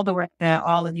doing all the work that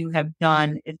all of you have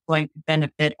done, it's going to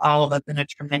benefit all of us in a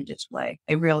tremendous way.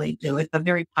 I really do. It's a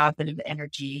very positive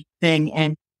energy thing.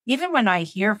 And even when I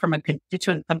hear from a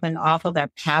constituent something awful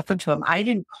that happened to them, I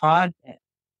didn't cause it.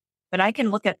 But I can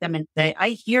look at them and say, I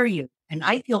hear you. And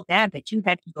I feel bad that you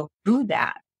had to go through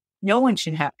that. No one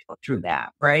should have to go through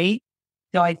that, right?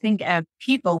 So I think as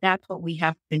people, that's what we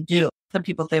have to do. Some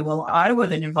people say, well, I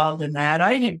wasn't involved in that.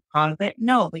 I didn't cause it.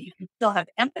 No, but you can still have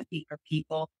empathy for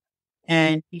people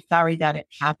and be sorry that it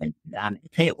happened to them and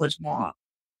say it was wrong.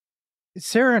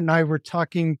 Sarah and I were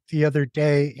talking the other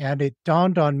day, and it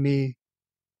dawned on me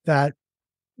that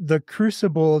the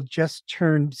Crucible just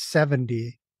turned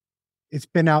 70. It's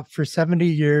been out for 70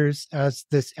 years as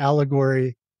this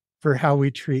allegory for how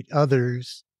we treat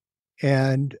others.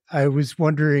 And I was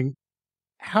wondering,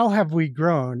 how have we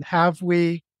grown? Have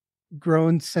we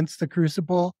grown since the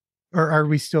Crucible, or are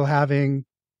we still having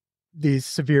these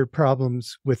severe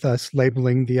problems with us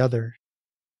labeling the other?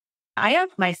 I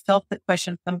ask myself the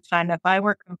question sometimes, if I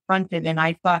were confronted and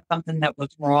I saw something that was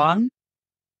wrong,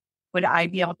 would I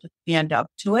be able to stand up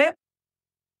to it?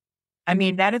 I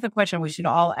mean, that is a question we should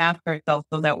all ask ourselves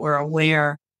so that we're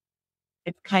aware.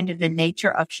 It's kind of the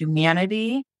nature of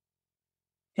humanity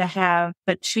to have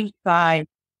the two sides,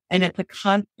 and it's a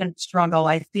constant struggle.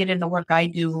 I see it in the work I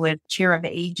do with care of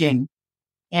aging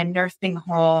and nursing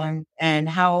homes and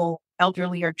how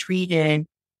elderly are treated.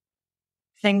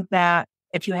 Things that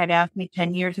if you had asked me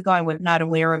 10 years ago, I was not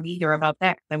aware of either about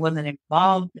that because I wasn't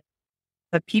involved.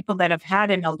 But people that have had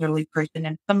an elderly person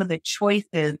and some of the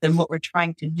choices and what we're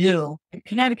trying to do.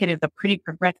 Connecticut is a pretty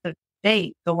progressive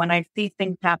state. So when I see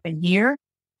things happen here,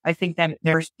 I think that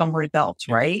there's some results,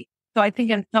 right? So I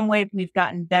think in some ways we've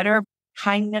gotten better.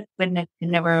 Kindness, goodness,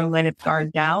 can never let its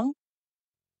guard down.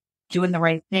 Doing the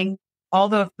right thing. All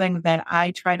those things that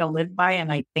I try to live by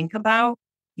and I think about,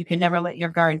 you can never let your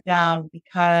guard down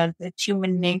because it's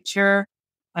human nature.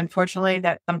 Unfortunately,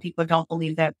 that some people don't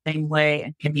believe that same way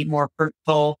and can be more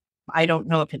hurtful. I don't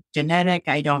know if it's genetic.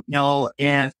 I don't know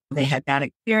if they had bad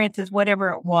experiences, whatever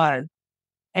it was.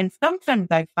 And sometimes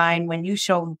I find when you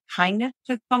show kindness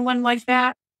to someone like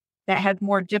that has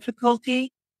more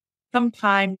difficulty,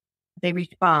 sometimes they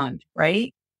respond,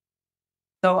 right?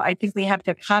 So I think we have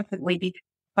to constantly be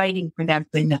fighting for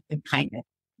that goodness and kindness.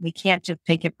 We can't just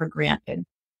take it for granted.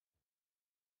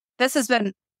 This has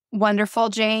been wonderful,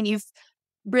 Jane. You've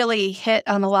really hit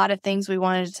on a lot of things we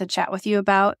wanted to chat with you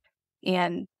about,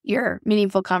 and your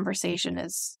meaningful conversation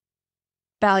is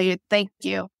valued. Thank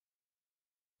you.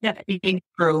 Yeah, speaking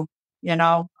true.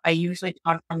 I usually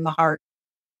talk from the heart.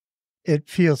 It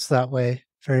feels that way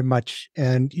very much.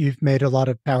 And you've made a lot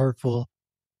of powerful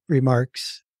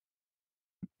remarks.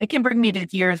 It can bring me to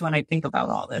tears when I think about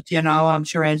all this, I'm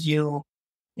sure as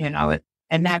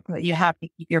and that's what you have to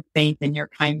keep your faith and your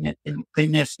kindness and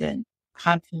goodness and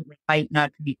constantly fight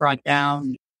not to be brought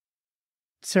down.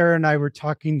 Sarah and I were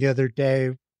talking the other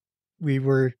day. We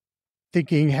were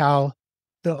thinking how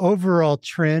the overall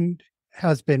trend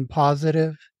has been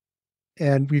positive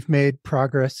and we've made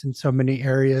progress in so many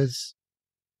areas,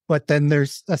 but then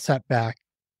there's a setback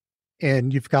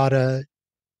and you've got to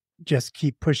just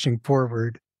keep pushing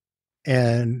forward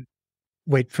and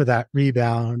wait for that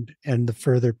rebound and the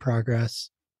further progress.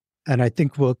 And I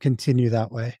think we'll continue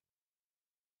that way.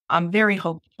 I'm very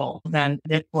hopeful that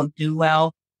this will do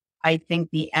well. I think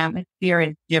the atmosphere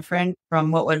is different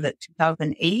from what was it,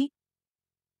 2008?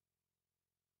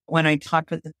 When I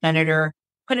talked with the senator,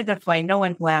 put it this way, no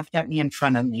one laughed at me in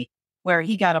front of me, where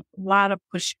he got a lot of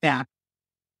pushback.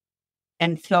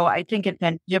 And so I think it's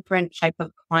a different type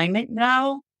of climate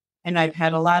now. And I've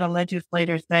had a lot of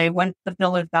legislators say, once the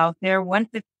bill is out there, once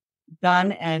it's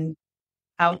done and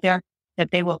out there, that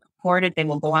they will support it. They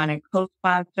will go on and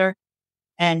co-sponsor.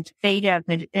 And state as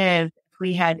it is, if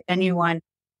we had anyone,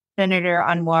 Senator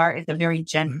Anwar is a very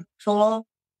gentle soul.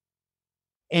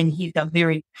 And he's a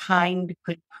very kind,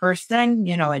 good person,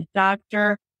 a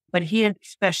doctor, but he is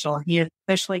special. He is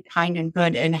especially kind and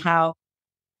good, and how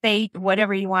fate,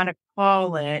 whatever you want to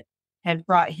call it, has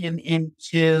brought him in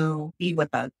to be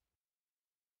with us.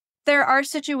 There are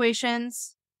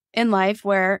situations in life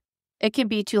where it can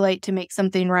be too late to make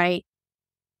something right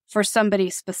for somebody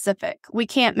specific. We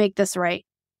can't make this right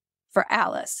for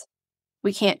Alice.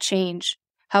 We can't change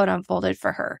how it unfolded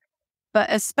for her.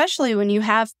 But especially when you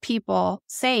have people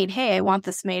saying, hey, I want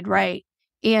this made right,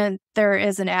 and there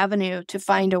is an avenue to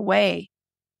find a way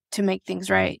to make things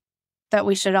right, that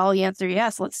we should all answer,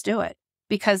 yes, let's do it.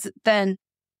 Because then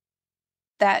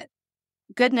that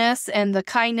goodness and the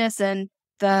kindness and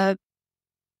the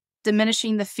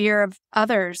diminishing the fear of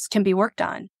others can be worked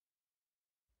on.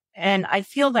 And I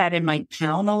feel that in my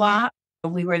town a lot.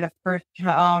 We were the first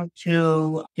town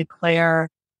to declare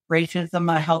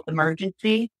racism a health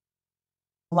emergency.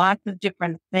 Lots of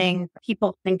different things,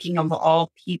 people thinking of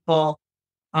all people,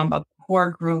 a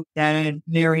core group that is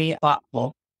very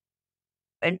thoughtful.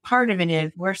 And part of it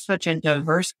is we're such a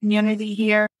diverse community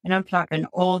here. And I'm talking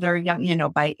older,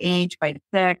 young, by age, by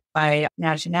sex, by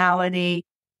nationality,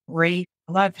 race.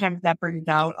 A lot of times that brings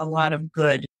out a lot of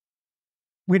good.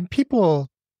 When people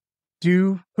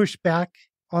do push back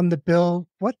on the bill,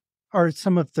 what are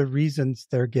some of the reasons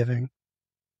they're giving?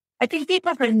 I think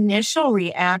people's initial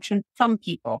reaction, some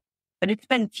people, but it's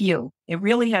been few. It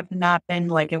really has not been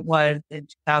like it was in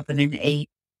 2008.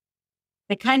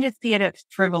 They kind of see it as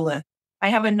frivolous. I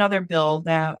have another bill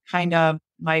that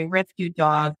my rescue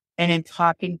dog, and in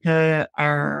talking to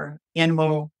our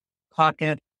animal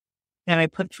caucus, that I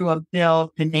put through a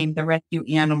bill to name the rescue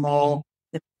animal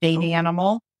the state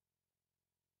animal.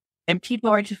 And people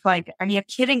are just like, are you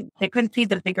kidding? They couldn't see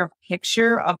the bigger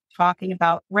picture of talking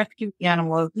about rescue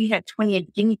animals. We had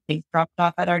 28 guinea pigs dropped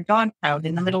off at our dog pound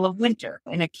in the middle of winter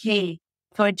in a cave.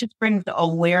 So it just brings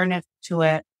awareness to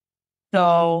it.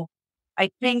 So I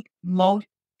think most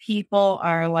people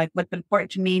are like, what's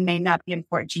important to me may not be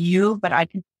important to you, but I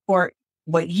can support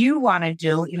what you want to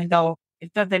do, even though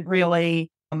it doesn't really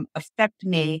affect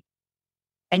me.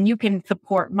 And you can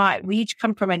support we each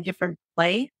come from a different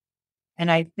place. And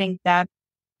I think that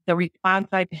the response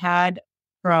I've had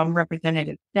from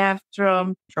Representative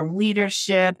Staffstrom, from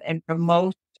leadership, and from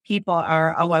most people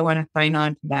are, oh, I want to sign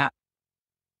on to that.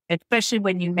 Especially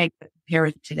when you make the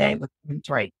comparison today with women's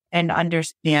rights and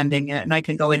understanding it. And I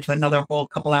can go into another whole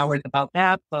couple hours about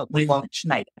that, but we won't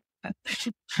tonight.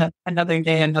 Another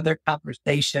day, another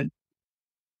conversation.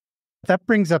 That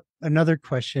brings up another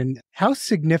question. How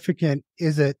significant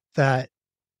is it that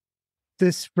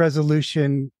this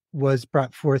resolution was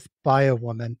brought forth by a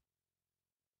woman?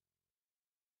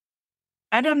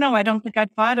 I don't know. I don't think I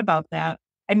thought about that.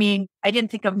 I mean, I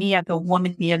didn't think of me as a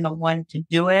woman being the one to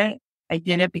do it. I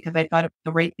did it because I thought it was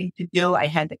the right thing to do. I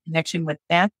had the connection with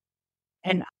Beth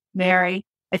and Mary.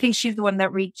 I think she's the one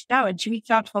that reached out, and she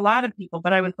reached out to a lot of people,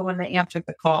 but I was the one that answered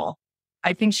the call.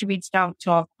 I think she reached out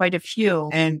to quite a few.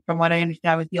 And from what I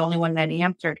understand, I was the only one that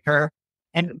answered her.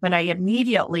 But I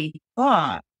immediately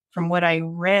thought, from what I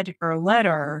read her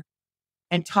letter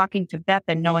and talking to Beth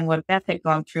and knowing what Beth had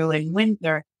gone through in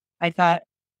Windsor, I thought,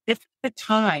 this is the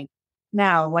time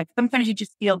now. Like sometimes you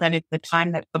just feel that it's the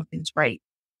time that something's right.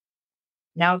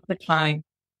 Now's the time.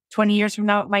 20 years from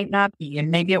now, it might not be.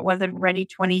 And maybe it wasn't ready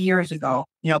 20 years ago.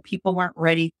 People weren't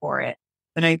ready for it.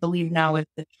 But I believe now is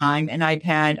the time. And I've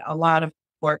had a lot of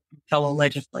support from fellow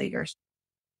legislators.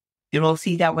 You will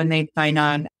see that when they sign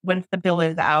on, once the bill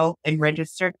is out and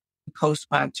registered,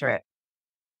 co-sponsor it.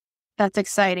 That's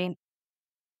exciting.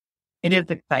 It is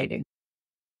exciting.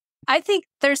 I think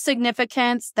there's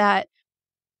significance that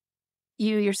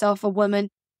you yourself, a woman,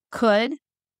 could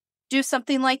do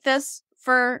something like this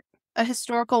for a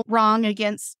historical wrong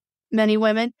against many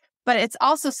women. But it's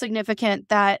also significant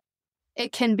that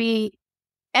it can be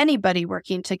anybody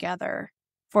working together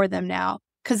for them now.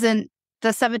 Because in the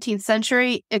 17th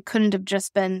century, it couldn't have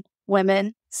just been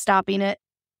women stopping it.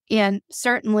 And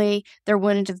certainly there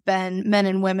wouldn't have been men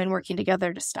and women working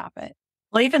together to stop it.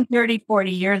 Well, even 30,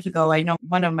 40 years ago, I know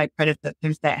one of my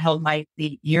predecessors that held my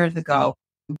seat years ago,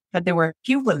 but there were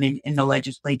few women in the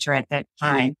legislature at that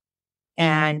time.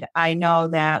 And I know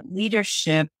that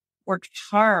leadership works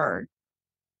hard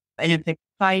and is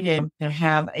excited to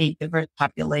have a diverse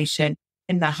population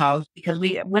in the House because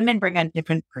women bring a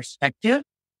different perspective.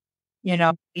 We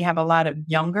have a lot of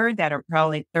younger that are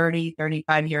probably 30,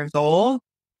 35 years old.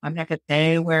 I'm not going to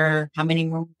say how many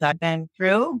rooms I've been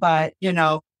through, but,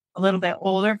 a little bit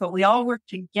older, but we all work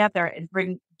together and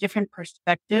bring different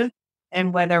perspectives.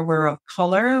 And whether we're of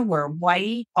color, we're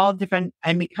white, all different,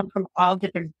 and we come from all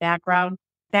different backgrounds,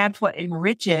 that's what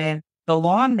enriches the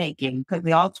lawmaking because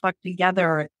we all talk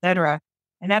together, et cetera.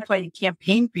 And that's why you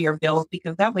campaign for your bills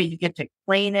because that way you get to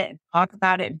explain it and talk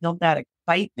about it and build that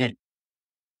excitement.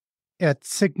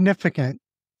 It's significant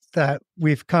that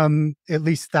we've come at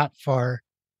least that far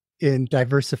in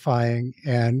diversifying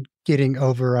and getting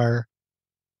over our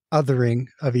othering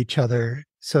of each other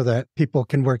so that people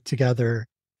can work together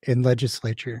in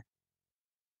legislature.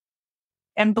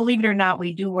 And believe it or not,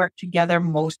 we do work together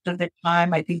most of the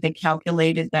time. I think they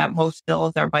calculated that most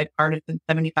bills are bipartisan,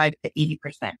 75 to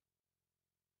 80%.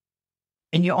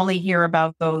 And you only hear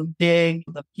about those the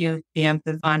few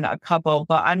stances on a couple,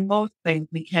 but on most things,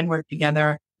 we can work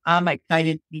together. I'm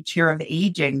excited to be chair of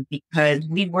aging because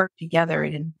we work together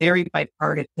and it's very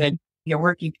bipartisan. You're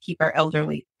working to keep our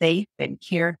elderly safe and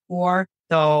cared for.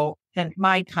 So since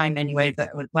my time anyway,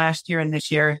 that was last year and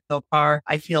this year so far,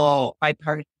 I feel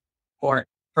bipartisan support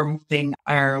for moving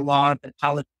our laws and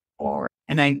policies forward.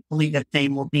 And I believe the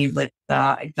same will be with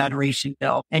the exoneration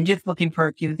bill. And just looking for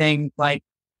a few things like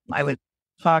I was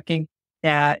talking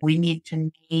that we need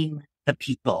to name the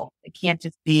people. It can't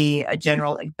just be a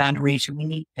general exoneration. We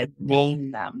need to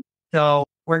name them. So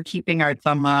we're keeping our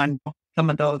thumb on some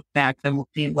of those facts and we'll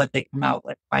see what they come out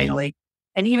with finally.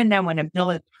 And even then when a bill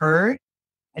is heard,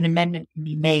 an amendment can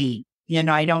be made.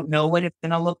 I don't know what it's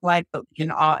going to look like, but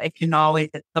it can always,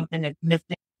 if something is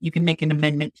missing, you can make an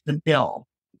amendment to the bill.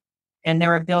 And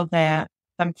there are bills that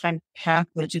sometimes pass,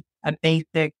 which is a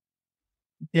basic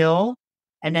bill.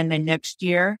 And then the next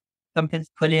year, something's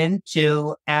put in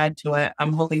to add to it.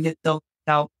 I'm hoping this bill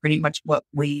out pretty much what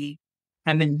we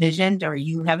have envisioned or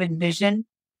you have envisioned.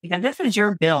 Because this is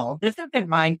your bill. This isn't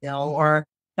my bill or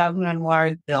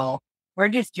Noir's bill. We're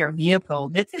just your vehicle.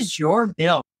 This is your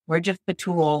bill. We're just the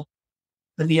tool,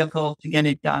 the vehicle to get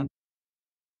it done.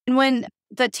 And when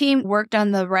the team worked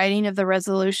on the writing of the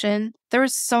resolution, there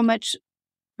was so much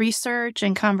research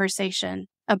and conversation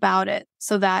about it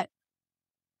so that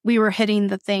we were hitting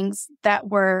the things that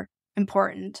were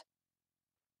important.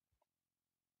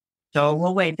 So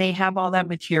we'll wait. They have all that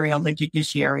material, the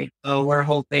judiciary. So we're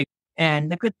hoping.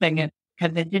 And the good thing is,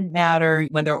 because it didn't matter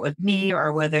whether it was me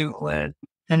or whether it was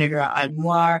Senator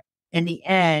Anwar, in the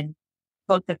end,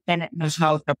 both the Senate and the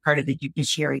House are part of the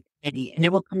Judiciary Committee. And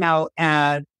it will come out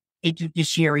as a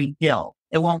judiciary bill.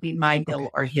 It won't be my bill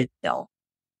or his bill.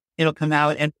 It'll come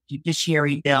out as a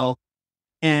judiciary bill.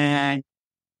 And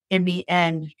in the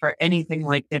end, for anything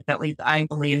like this, at least I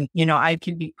believe, I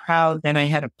can be proud that I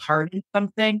had a part in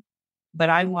something but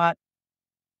I want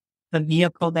the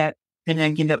vehicle that's going to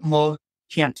give it most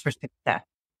chance for success.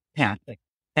 Fantastic.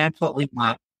 That's what we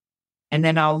want. And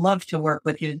then I'll love to work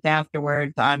with you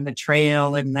afterwards on the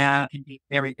trail, and that can be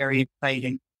very, very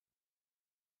exciting.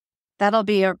 That'll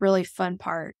be a really fun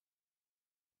part.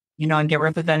 And get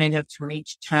representatives from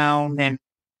each town. And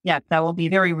yes, that will be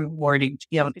very rewarding to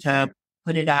be able to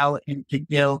put it out and to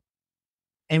do.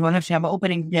 And we'll have to have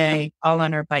opening day all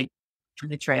on our bike to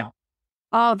the trail.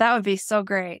 Oh, that would be so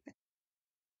great.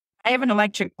 I have an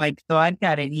electric bike, so I've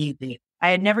got it easy. I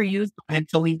had never used one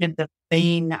until we did the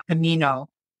Spain Camino.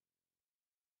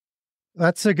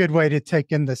 That's a good way to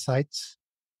take in the sights.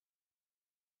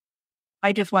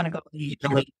 I just want to go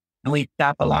easily. And we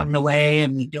stop along the way,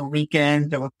 and we do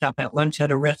weekends, or we'll stop at lunch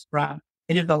at a restaurant.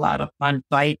 It is a lot of fun.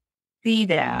 So I see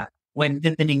that when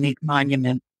visiting these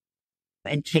monuments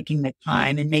and taking the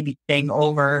time and maybe staying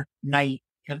overnight,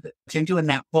 because if you're doing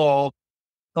that whole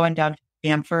going down to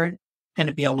Stanford, it's going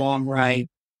to be a long ride.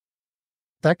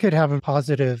 That could have a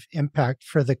positive impact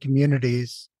for the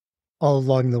communities all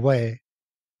along the way,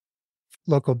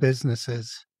 local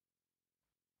businesses.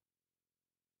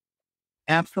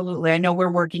 Absolutely. I know we're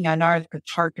working on ours because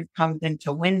Hartford comes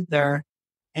into Windsor,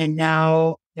 and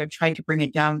now they're trying to bring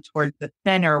it down towards the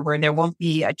center where there won't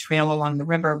be a trail along the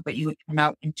river, but you would come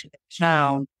out into the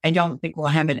town. I don't think we'll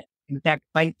have an exact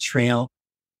bike trail.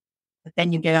 But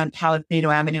then you get on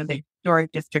Palisado Avenue, the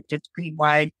historic district is pretty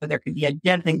wide, so there could be a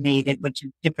designated, which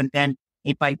is different than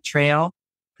a bike trail,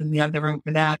 because we have the room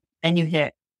for that. Then you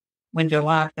hit Windsor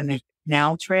Locks, and there's a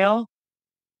canal trail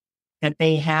that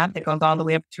they have that goes all the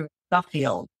way up to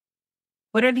Suffield.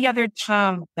 What are the other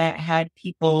towns that had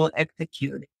people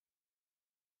executed?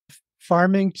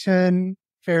 Farmington,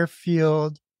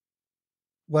 Fairfield,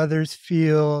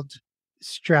 Wethersfield,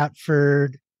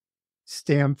 Stratford,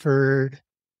 Stamford,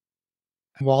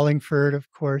 Wallingford,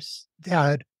 of course,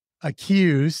 had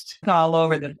accused. All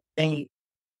over the state.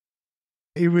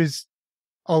 It was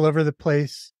all over the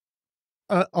place,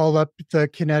 all up the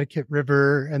Connecticut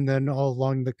River and then all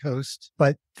along the coast.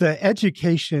 But the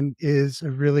education is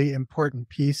a really important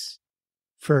piece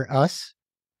for us.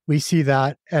 We see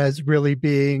that as really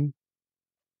being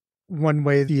one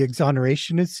way the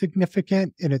exoneration is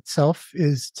significant in itself,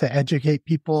 is to educate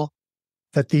people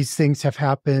that these things have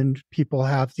happened. People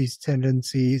have these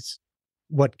tendencies.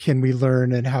 What can we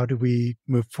learn and how do we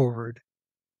move forward?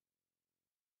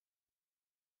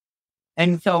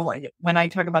 And so when I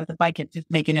talk about the bike, it's just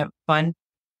making it fun.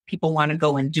 People want to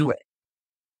go and do it.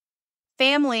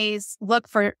 Families look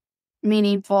for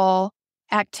meaningful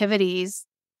activities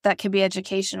that can be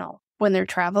educational when they're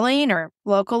traveling or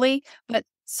locally, but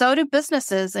so do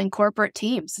businesses and corporate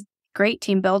teams. Great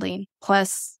team building,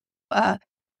 plus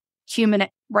human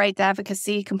rights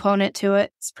advocacy component to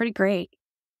it. It's pretty great.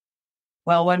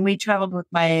 Well, when we traveled with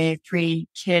my 3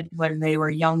 kids when they were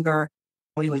younger,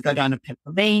 we would go down to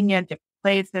Pennsylvania, different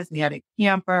places. We had a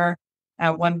camper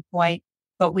at one point,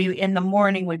 but we in the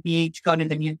morning would be to go to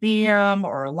the museum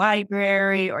or a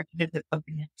library or to visit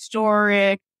something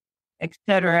historic,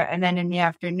 etc. And then in the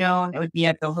afternoon, it would be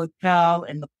at the hotel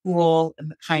and the pool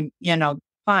and the kind,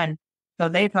 fun. So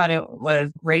they thought it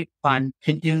was great fun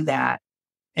to do that.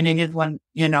 And it is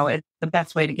it's the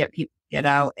best way to get people to get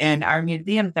out. And our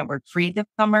museums that were free this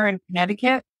summer in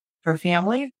Connecticut for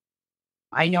families,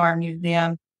 I know our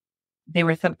museum, they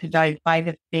were subsidized by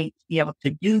the state to be able to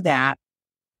do that.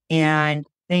 And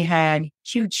they had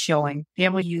huge showings.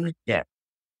 Family used it.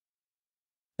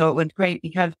 So it was great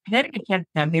because Connecticut tends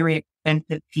to have very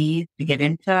expensive fees to get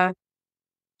into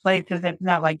places. It's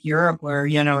not like Europe where,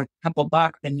 it's a couple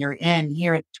bucks and you're in.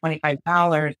 Here it's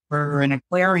 $25 for an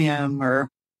aquarium, or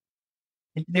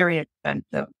it's very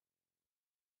expensive.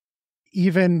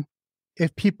 Even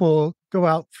if people go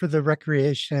out for the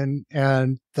recreation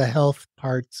and the health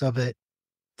parts of it,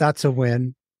 that's a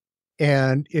win.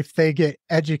 And if they get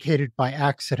educated by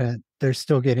accident, they're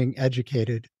still getting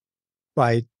educated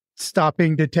by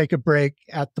stopping to take a break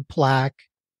at the plaque.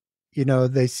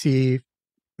 They see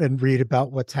and read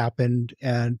about what's happened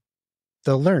and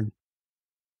they'll learn.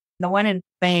 The one in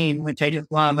Spain, which I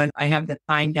just love, and I have the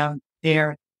sign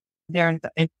downstairs,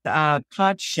 it's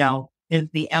conch shell is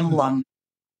the emblem.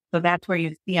 So that's where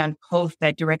you see on post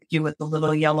that directs you with the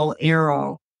little yellow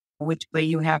arrow, which way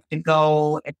you have to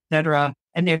go, etc.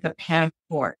 And there's a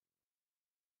passport.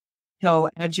 So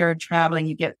as you're traveling,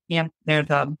 you get stamped. There's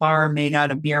a bar made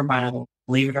out of beer bottles,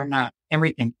 believe it or not.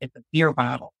 Everything, it's a beer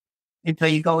bottle. And so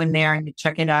you go in there and you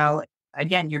check it out.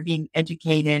 Again, you're being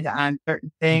educated on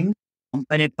certain things,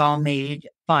 but it's all made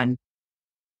fun.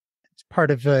 It's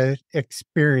part of an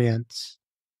experience.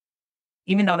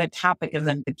 Even though the topic is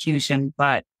execution,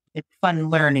 but it's fun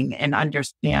learning and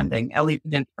understanding, at least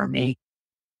it is for me.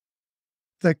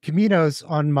 The Camino's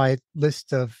on my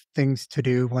list of things to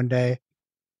do one day.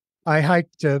 I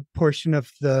hiked a portion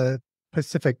of the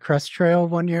Pacific Crest Trail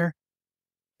one year,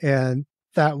 and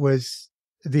that was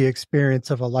the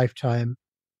experience of a lifetime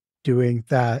doing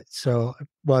that. So,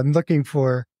 well, I'm looking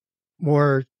for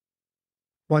more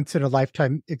once in a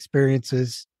lifetime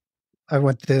experiences. I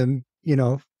want them,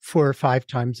 4 or 5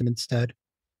 times instead.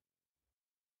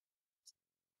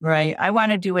 Right. I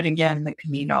want to do it again, the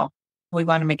Camino. We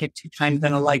want to make it 2 times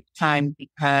in a lifetime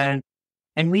and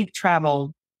we've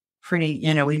traveled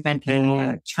we've been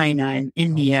to China and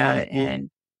India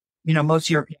and, most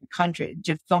European countries,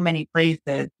 just so many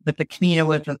places, but the Camino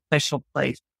was a special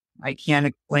place. I can't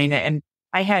explain it. And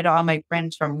I had all my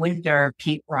friends from Windsor,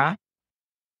 Pete Rock,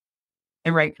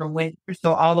 and right from Windsor.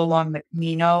 So all along the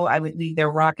Camino, I would leave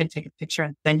their rock and take a picture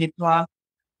and send it to them.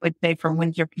 Would say from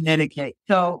Windsor, Connecticut.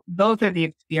 So those are the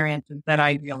experiences that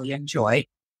I really enjoy.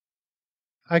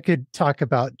 I could talk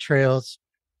about trails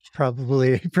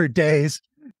probably for days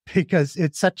because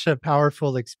it's such a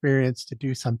powerful experience to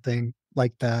do something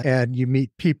like that. And you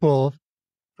meet people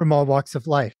from all walks of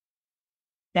life.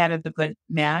 That is a good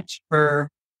match for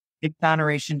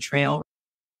Exoneration Trail.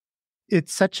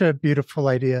 It's such a beautiful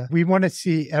idea. We want to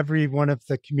see every one of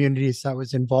the communities that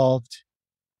was involved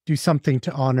do something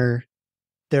to honor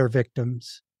their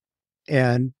victims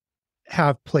and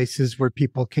have places where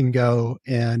people can go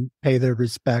and pay their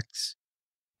respects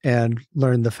and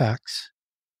learn the facts.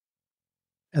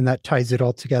 And that ties it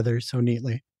all together so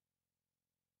neatly.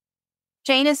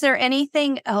 Jane, is there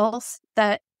anything else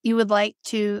that you would like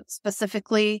to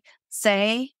specifically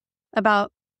say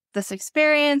about this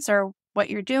experience or what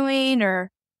you're doing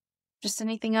or just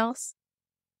anything else?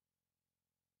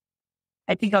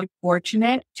 I think I'm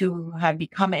fortunate to have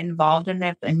become involved in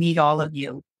this and meet all of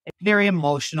you. It's very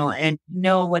emotional and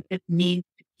know what this means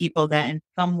to people that in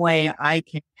some way I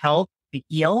can help to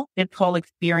heal. This whole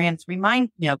experience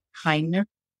reminds me of kindness,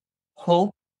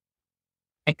 hope,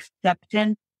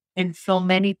 acceptance, and so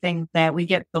many things that we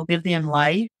get so busy in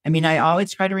life. I mean, I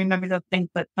always try to remember those things,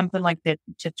 but something like this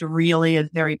just really is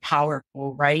very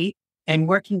powerful, right? And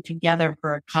working together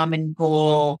for a common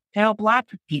goal to help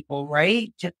lots of people,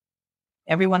 right? Just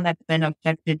everyone that's been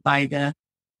affected by this.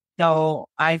 So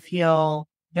I feel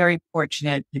very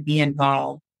fortunate to be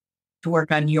involved, to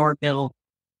work on your bill.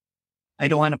 I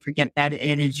don't want to forget that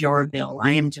it is your bill.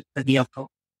 I am just the vehicle.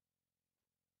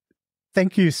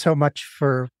 Thank you so much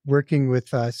for working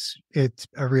with us. It's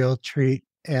a real treat.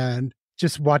 And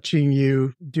just watching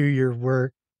you do your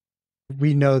work,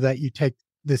 we know that you take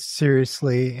this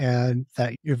seriously and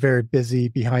that you're very busy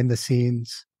behind the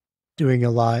scenes doing a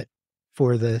lot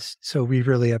for this. So we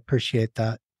really appreciate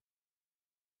that.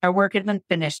 Our work isn't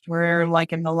finished. We're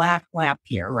like in the last lap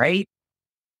here, right?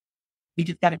 We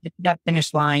just got to get to that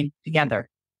finish line together.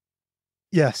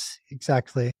 Yes,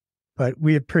 exactly. But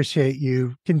we appreciate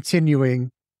you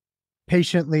continuing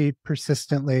patiently,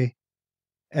 persistently,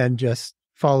 and just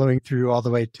following through all the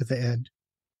way to the end.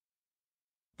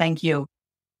 Thank you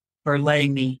for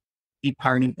letting me be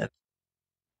part of this.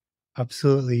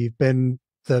 Absolutely. You've been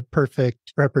the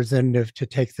perfect representative to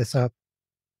take this up.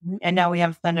 And now we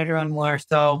have Senator Unwar,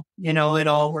 so, it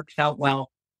all works out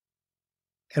well.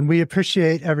 And we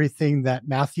appreciate everything that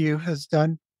Matthew has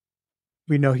done.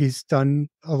 We know he's done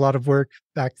a lot of work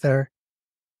back there.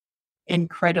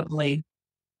 Incredibly.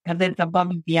 Because it's above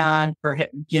and beyond for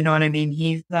him. You know what I mean?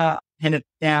 He's the head of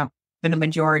staff, been a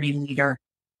majority leader,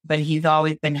 but he's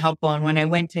always been helpful. And when I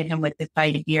went to him with this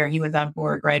idea, he was on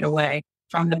board right away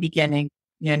from the beginning,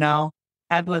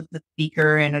 as was the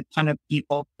speaker and a ton of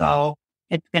people. So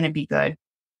it's going to be good.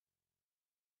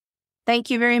 Thank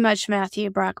you very much, Matthew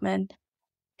Brockman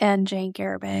and Jane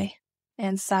Garibay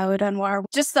and Saud Anwar.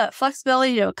 Just the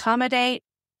flexibility to accommodate,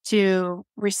 to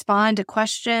respond to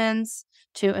questions,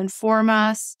 to inform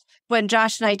us. When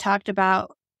Josh and I talked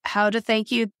about how to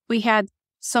thank you, we had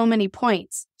so many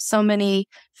points, so many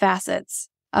facets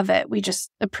of it. We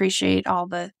just appreciate all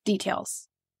the details.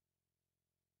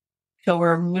 So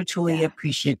we're mutually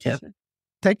appreciative.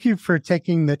 Thank you for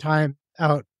taking the time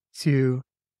out to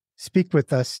speak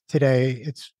with us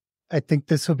today. I think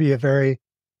this will be a very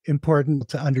important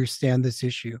to understand this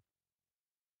issue.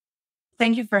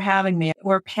 Thank you for having me.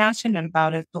 We're passionate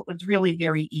about it, so it was really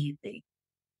very easy.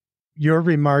 Your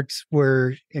remarks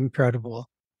were incredible.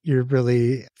 You're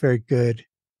really very good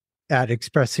at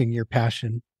expressing your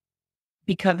passion.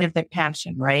 Because it's a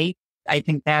passion, right? I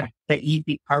think that's the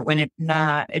easy part. When it's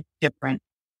not, it's different.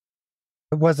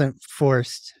 It wasn't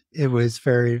forced. It was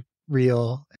very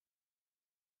real.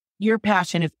 Your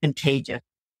passion is contagious.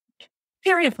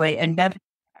 Seriously. And that's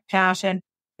passion.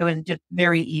 It was just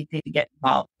very easy to get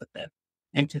involved with this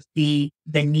and to see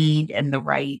the need and the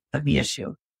right of the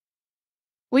issue.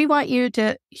 We want you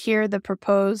to hear the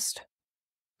proposed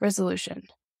resolution.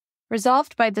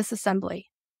 Resolved by this assembly.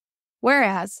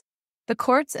 Whereas, the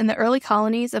courts in the early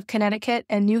colonies of Connecticut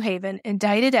and New Haven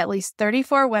indicted at least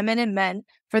 34 women and men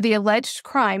for the alleged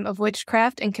crime of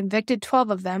witchcraft and convicted 12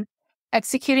 of them,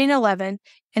 executing 11,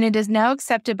 and it is now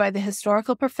accepted by the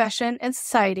historical profession and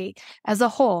society as a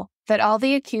whole that all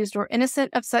the accused were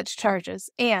innocent of such charges,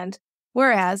 and,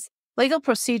 whereas, legal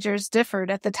procedures differed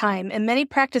at the time and many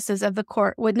practices of the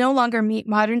court would no longer meet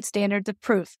modern standards of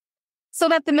proof, so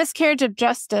that the miscarriage of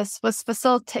justice was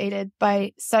facilitated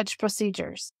by such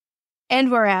procedures. And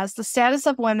whereas the status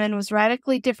of women was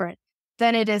radically different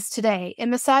than it is today,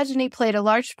 and misogyny played a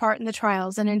large part in the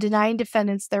trials and in denying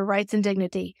defendants their rights and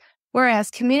dignity,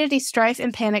 whereas community strife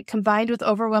and panic combined with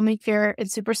overwhelming fear and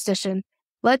superstition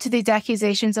led to these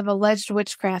accusations of alleged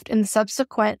witchcraft and the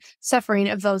subsequent suffering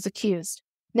of those accused.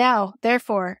 Now,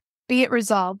 therefore, be it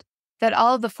resolved that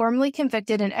all of the formerly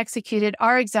convicted and executed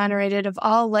are exonerated of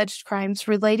all alleged crimes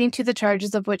relating to the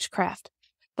charges of witchcraft.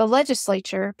 The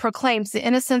legislature proclaims the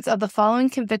innocence of the following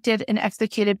convicted and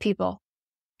executed people: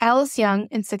 Alice Young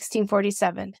in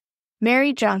 1647,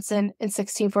 Mary Johnson in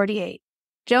 1648,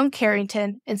 Joan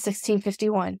Carrington in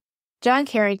 1651, John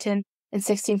Carrington in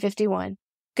 1651,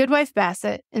 Goodwife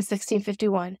Bassett in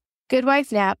 1651,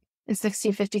 Goodwife Knapp in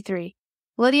 1653,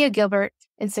 Lydia Gilbert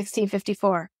in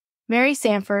 1654, Mary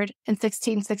Sanford in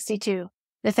 1662,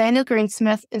 Nathaniel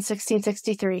Greensmith in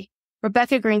 1663,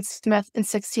 Rebecca Greensmith in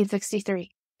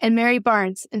 1663, and Mary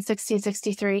Barnes in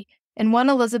 1663, and one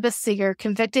Elizabeth Seeger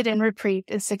convicted and reprieved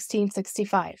in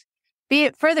 1665. Be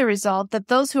it further resolved that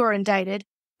those who are indicted,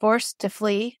 forced to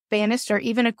flee, banished, or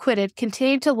even acquitted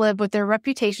continue to live with their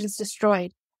reputations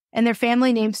destroyed and their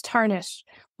family names tarnished,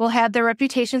 will have their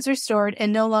reputations restored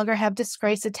and no longer have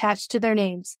disgrace attached to their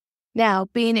names, now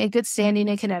being in good standing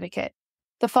in Connecticut.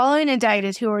 The following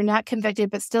indicted who were not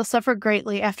convicted but still suffered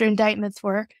greatly after indictments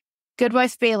were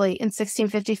Goodwife Bailey in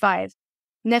 1655,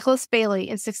 Nicholas Bailey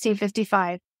in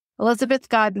 1655, Elizabeth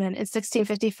Godman in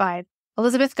 1655,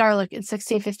 Elizabeth Garlick in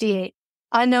 1658,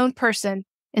 Unknown Person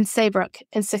in Saybrook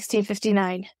in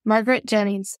 1659, Margaret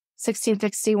Jennings,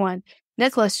 1661,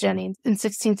 Nicholas Jennings in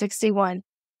 1661,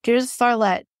 Judith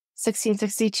Farlett,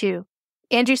 1662,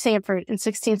 Andrew Sanford in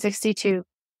 1662,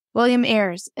 William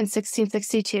Ayres in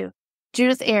 1662,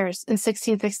 Judith Ayres in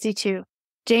 1662,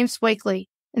 James Wakely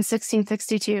in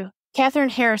 1662, Catherine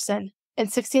Harrison in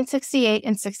 1668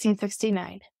 and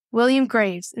 1669, William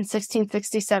Graves in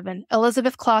 1667,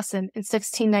 Elizabeth Clausen in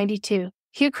 1692,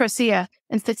 Hugh Crocia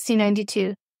in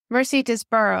 1692, Mercy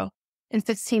Disborough in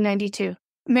 1692,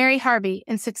 Mary Harvey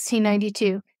in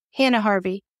 1692, Hannah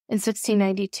Harvey in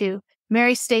 1692,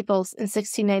 Mary Staples in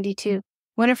 1692,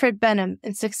 Winifred Benham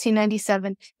in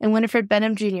 1697, and Winifred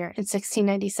Benham Jr. in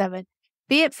 1697.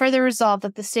 Be it further resolved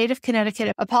that the state of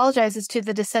Connecticut apologizes to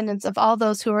the descendants of all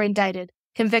those who are indicted,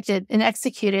 convicted, and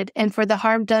executed, and for the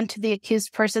harm done to the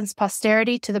accused person's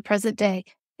posterity to the present day,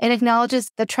 and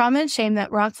acknowledges the trauma and shame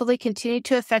that wrongfully continue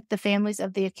to affect the families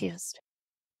of the accused.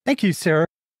 Thank you, Sarah.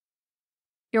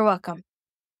 You're welcome.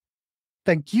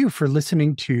 Thank you for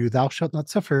listening to Thou Shalt Not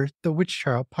Suffer, the Witch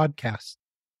Trial podcast.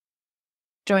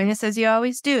 Join us as you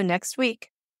always do next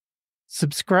week.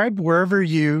 Subscribe wherever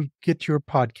you get your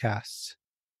podcasts.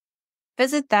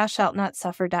 Visit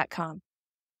thoushalltnotsuffer.com.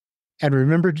 And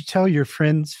remember to tell your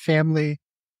friends, family,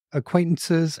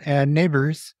 acquaintances, and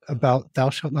neighbors about Thou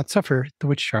Shalt Not Suffer, the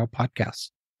Witch Trial podcast.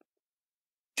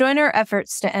 Join our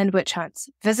efforts to end witch hunts.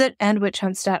 Visit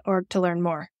endwitchhunts.org to learn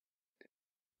more.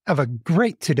 Have a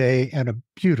great today and a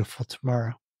beautiful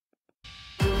tomorrow.